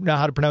now know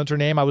how to pronounce her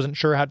name. I wasn't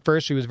sure at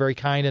first. She was very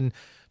kind and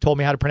told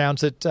me how to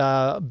pronounce it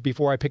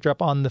before I picked her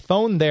up on the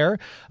phone there.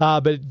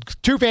 But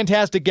two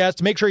fantastic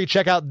guests. Make sure you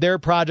check out their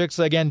projects.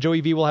 Again,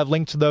 Joey V will have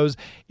links to those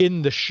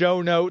in the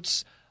show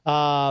notes.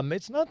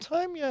 It's not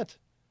time yet.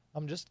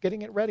 I'm just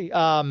getting it ready.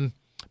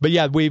 But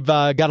yeah, we've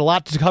got a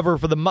lot to cover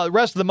for the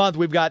rest of the month.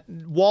 We've got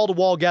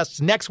wall-to-wall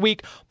guests. Next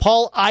week,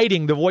 Paul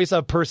Eiding, the voice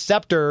of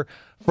Perceptor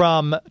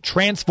from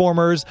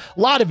Transformers. A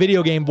lot of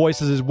video game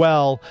voices as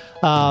well.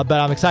 But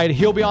I'm excited.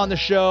 He'll be on the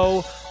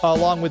show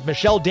along with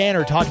Michelle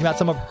Danner talking about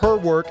some of her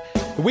work.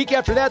 The week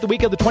after that, the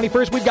week of the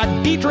 21st, we've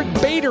got Dietrich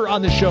Bader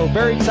on the show.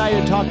 Very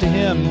excited to talk to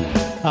him.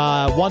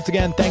 Once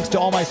again, thanks to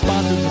all my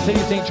sponsors, the City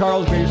of St.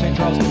 Charles, Greater St.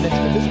 Charles Convention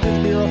and Visitors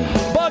Bureau,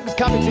 Bugs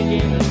Comics and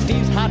Games,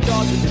 Steve's Hot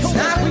Dogs, and It's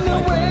not in the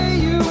way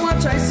you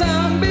watch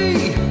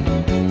iZombie.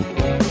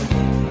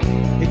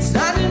 It's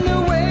not in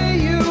the way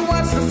you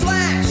watch The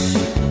Flash.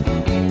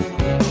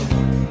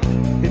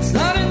 It's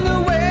not in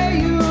the way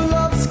you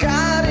love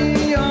Scotty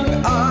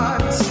Young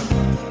Art.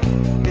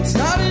 It's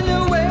not in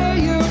the way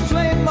you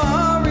play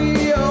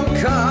Mario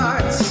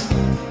Kart.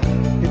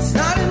 It's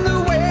not in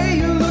the way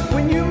you look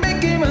when you make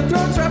Game of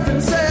Thrones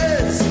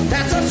references.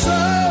 That's our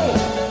show.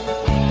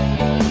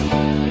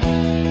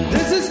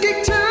 This is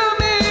Geek to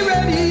Me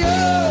Radio.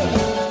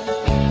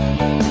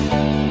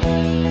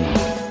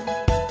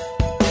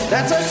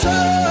 That's our show.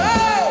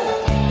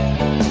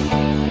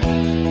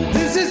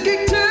 This is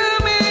Geek to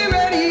Me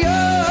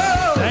Radio.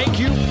 Thank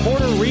you,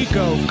 Puerto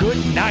Rico.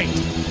 Good night.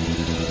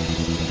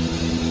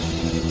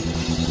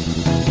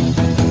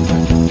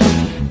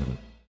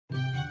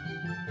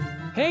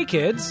 Hey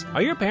kids,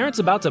 are your parents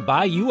about to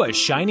buy you a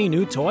shiny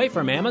new toy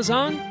from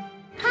Amazon?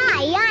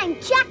 Hi, I'm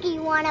Chucky.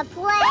 Wanna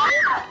play?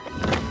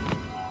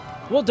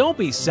 Well, don't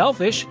be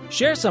selfish.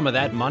 Share some of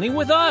that money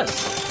with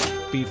us.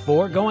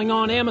 Before going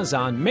on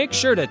Amazon, make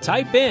sure to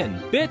type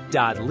in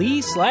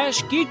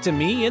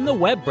bit.ly/geek2me in the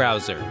web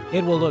browser.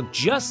 It will look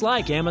just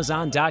like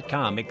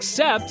Amazon.com,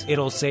 except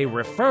it'll say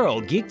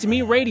referral Geek to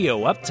Me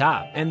Radio up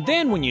top. And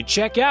then when you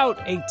check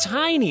out, a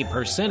tiny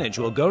percentage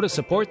will go to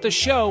support the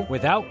show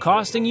without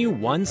costing you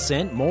 1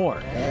 cent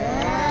more.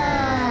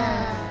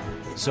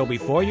 So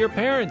before your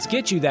parents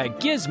get you that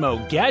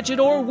gizmo, gadget,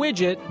 or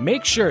widget,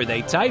 make sure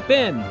they type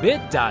in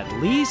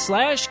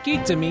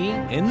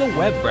bit.ly/geek2me in the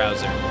web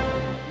browser.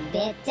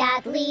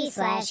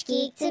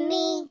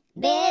 Bit.ly/geek2me.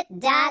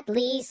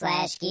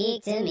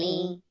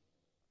 Bit.ly/geek2me.